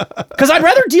 Because I'd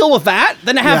rather deal with that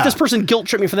than to have this person guilt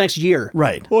trip me for the next year.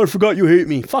 Right. Oh, I forgot you hate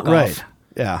me. Fuck right. off.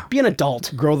 Yeah. Be an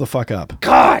adult. Grow the fuck up.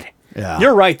 God. Yeah.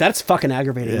 You're right. That's fucking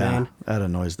aggravating, man. That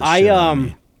annoys the shit out of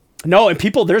me. No, and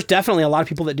there's definitely a lot of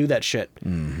people that do that shit.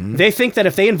 Mm-hmm. They think that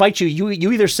if they invite you,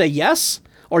 you either say yes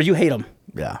or you hate them.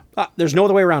 Yeah. There's no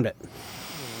other way around it.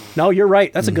 No, you're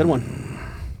right. That's a good one.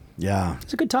 Yeah.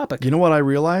 It's a good topic. You know what I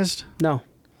realized? No.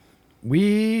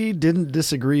 We didn't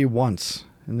disagree once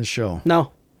in the show.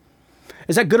 No.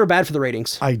 Is that good or bad for the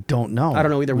ratings? I don't know. I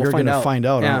don't know either. We're going to find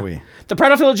out, aren't we?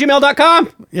 TheProudOfPhil@gmail.com.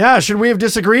 Yeah. Should we have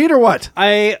disagreed or what?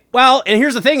 Well, and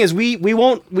here's the thing is we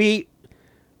won't,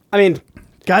 I mean.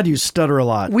 God, you stutter a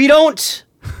lot. We don't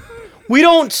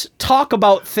talk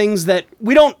about things that,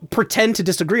 we don't pretend to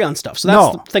disagree on stuff. So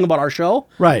that's the thing about our show.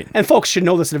 Right. And folks should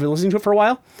know this if they've been listening to it for a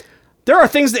while. There are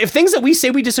things that we say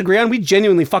we disagree on, we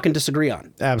genuinely fucking disagree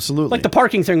on. Absolutely. Like the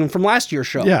parking thing from last year's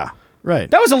show. Yeah. Right.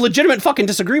 That was a legitimate fucking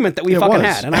disagreement that we fucking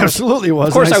had. And absolutely was.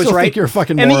 Of course I was right. Think you're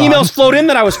fucking and moron. the emails flowed in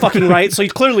that I was fucking right, so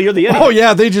clearly you're the idiot. Oh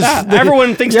yeah, they just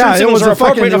everyone thinks turn signals are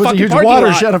appropriate in a fucking huge parking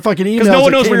watershed of fucking emails. Because no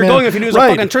one knows where you're going if you use a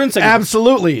fucking turn signal.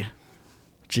 Absolutely.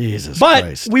 Jesus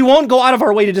Christ. But we won't go out of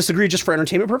our way to disagree just for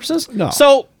entertainment purposes. No.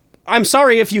 So I'm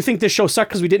sorry if you think this show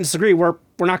sucked because we didn't disagree. We're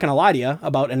not going to lie to you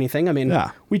about anything. I mean,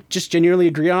 we just genuinely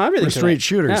agree on everything. We're straight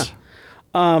shooters.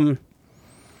 Yeah,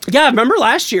 remember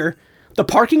last year the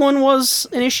parking one was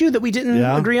an issue that we didn't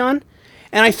agree on,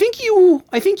 and I think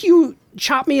you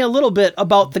chopped me a little bit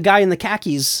about the guy in the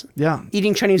khakis. Yeah.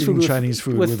 Eating Chinese food with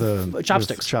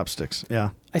chopsticks. With chopsticks.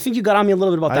 Yeah. I think you got on me a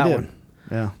little bit about that one.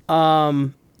 Yeah.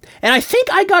 And I think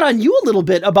I got on you a little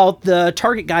bit about the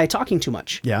Target guy talking too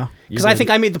much. Yeah. Because I think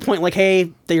I made the point like,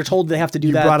 hey, they're told they have to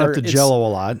do that. You brought up the Jell-O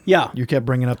a lot. Yeah. You kept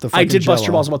bringing up the fucking I did bust Jell-O.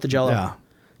 your balls about the Jell-O. Yeah.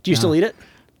 Do you still eat it?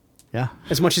 Yeah.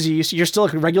 As much as you used to? You're still a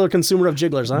regular consumer of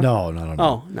Jigglers, huh? No.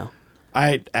 Oh, no.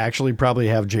 I actually probably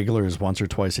have Jigglers once or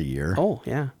twice a year. Oh,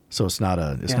 yeah. So it's not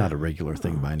a regular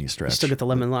thing by any stretch. You still get the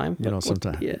lemon lime? You know,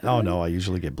 sometimes. Yeah. Oh, no, I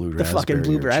usually get blue raspberry. The fucking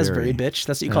blue raspberry bitch.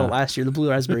 That's what you called it last year. The blue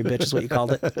raspberry bitch is what you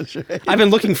called it. Right. I've been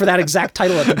looking for that exact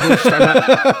title at the grocery store.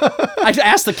 I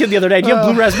asked the kid the other day, do you have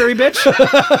blue raspberry bitch?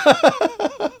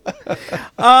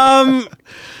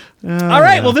 All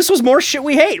right, well, this was more shit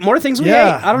we hate. More things we hate.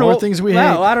 I don't know. More things we hate.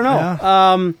 I don't know.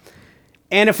 Yeah.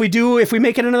 And if we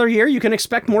make it another year, you can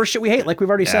expect more shit we hate, like we've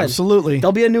already said. Absolutely.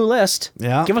 There'll be a new list.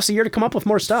 Yeah. Give us a year to come up with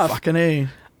more stuff. Fucking A.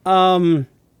 1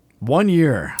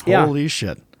 year. Yeah. Holy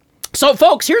shit. So,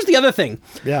 folks, here's the other thing.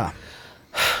 Yeah.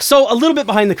 So, a little bit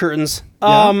behind the curtains.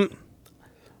 So,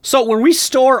 where we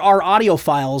store our audio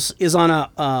files is on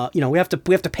a, we have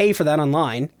to pay for that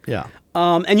online. Yeah.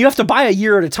 And you have to buy a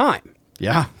year at a time.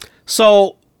 Yeah.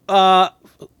 So,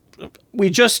 we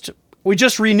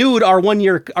just renewed our 1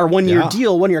 year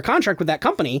deal, 1 year contract with that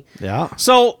company. Yeah.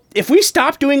 So if we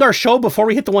stop doing our show before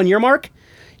we hit the 1 year mark,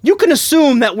 you can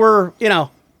assume that we're,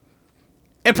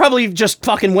 it probably just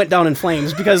fucking went down in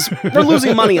flames because we're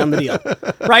losing money on the deal,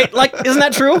 right? Like, isn't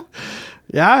that true?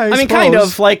 Yeah. I mean, kind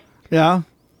of like, yeah.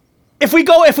 If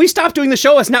we stop doing the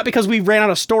show, it's not because we ran out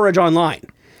of storage online.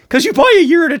 Because you buy a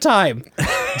year at a time.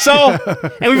 So,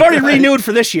 and we've already renewed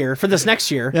for this next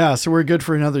year. Yeah, so we're good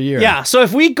for another year. Yeah, so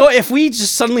if we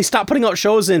just suddenly stop putting out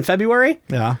shows in February,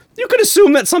 you could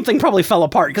assume that something probably fell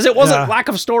apart because it wasn't lack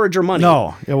of storage or money.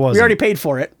 No, it wasn't. We already paid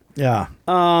for it. Yeah.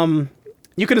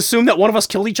 You could assume that one of us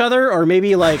killed each other, or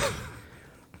maybe like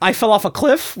I fell off a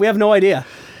cliff. We have no idea.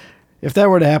 If that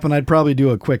were to happen, I'd probably do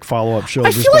a quick follow-up show.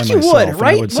 I feel like you would,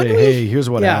 right? I would say, hey,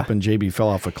 here's what happened. JB fell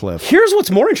off a cliff. Here's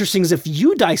what's more interesting is if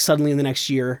you die suddenly in the next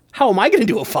year, how am I going to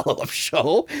do a follow-up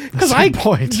show?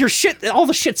 Because your shit, all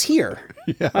the shit's here.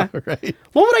 Yeah, right.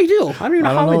 What would I do? I don't even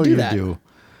know how I would do that.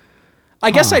 I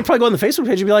guess I'd probably go on the Facebook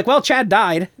page and be like, well, Chad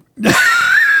died.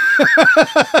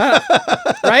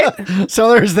 Right? So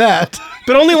there's that.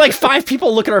 But only like 5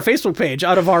 people look at our Facebook page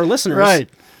out of our listeners. Right.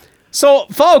 So,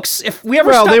 folks, if we ever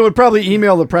Well, they would probably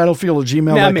email the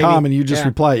prattlefield@gmail.com Yeah, and you just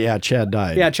reply, yeah, Chad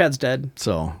died. Yeah, Chad's dead.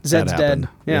 So Zed's that dead. happened.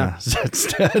 Yeah. Zed's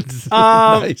dead.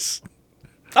 Nice.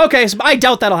 Okay, so I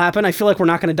doubt that'll happen. I feel like we're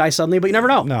not going to die suddenly, but you never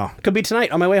know. No. Could be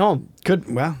tonight on my way home.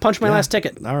 Punch my last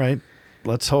ticket. All right.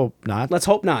 Let's hope not. Let's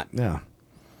hope not. Yeah.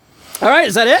 All right,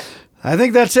 is that it? I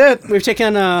think that's it. We've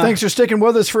taken thanks for sticking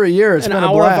with us for a year. It's been a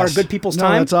hour blast. of our good people's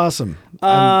time. That's awesome.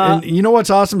 And you know what's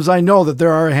awesome is I know that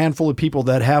there are a handful of people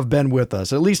that have been with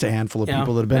us, at least a handful of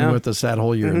people that have been with us that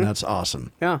whole year, and that's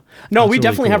awesome. Yeah. No, we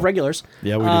definitely have regulars.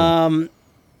 Yeah, we do.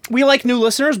 We like new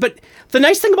listeners, but the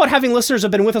nice thing about having listeners that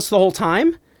have been with us the whole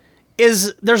time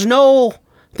is there's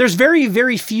very,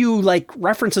 very few like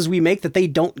references we make that they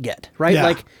don't get, right? Yeah,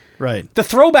 like right. The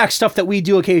throwback stuff that we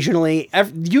do occasionally,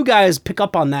 you guys pick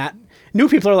up on that. New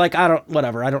people are like, I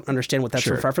don't understand what that's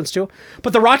a reference to.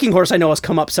 But the rocking horse I know has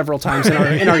come up several times in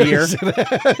our year.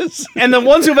 And the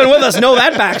ones who've been with us know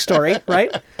that backstory,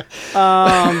 right?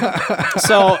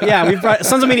 So yeah, we've brought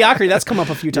Sons of Mediocrity, that's come up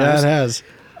a few times. Yeah, it has.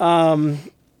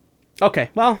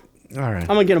 Okay, well, all right. I'm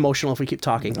gonna get emotional if we keep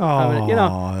talking.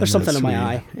 There's something in my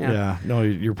eye. Yeah. No,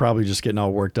 you're probably just getting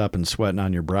all worked up and sweating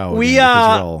on your brow. We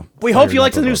hope you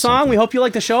like the new song. We hope you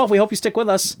like the show. We hope you stick with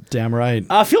us. Damn right.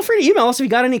 Feel free to email us if you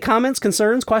got any comments,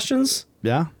 concerns, questions.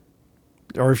 Yeah.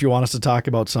 Or if you want us to talk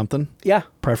about something. Yeah.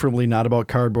 Preferably not about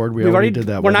cardboard. We already did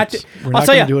that. We're not going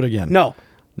to do it again. No.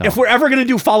 If we're ever going to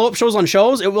do follow-up shows on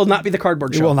shows, it will not be the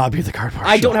cardboard show. It will not be the cardboard show.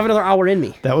 I don't have another hour in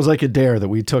me. That was like a dare that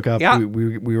we took up. Yeah.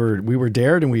 We were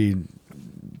dared and we,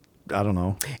 I don't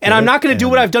know. And I'm not going to do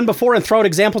what I've done before and throw out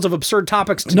examples of absurd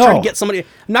topics to try to get somebody. I'm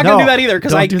not going to do that either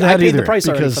because I paid the price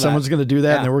already. Because someone's going to do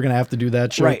that and then we're going to have to do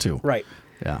that show too. Right.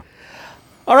 Yeah.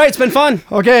 All right. It's been fun.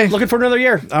 Okay. Looking for another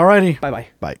year. All righty. Bye-bye.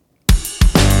 Bye.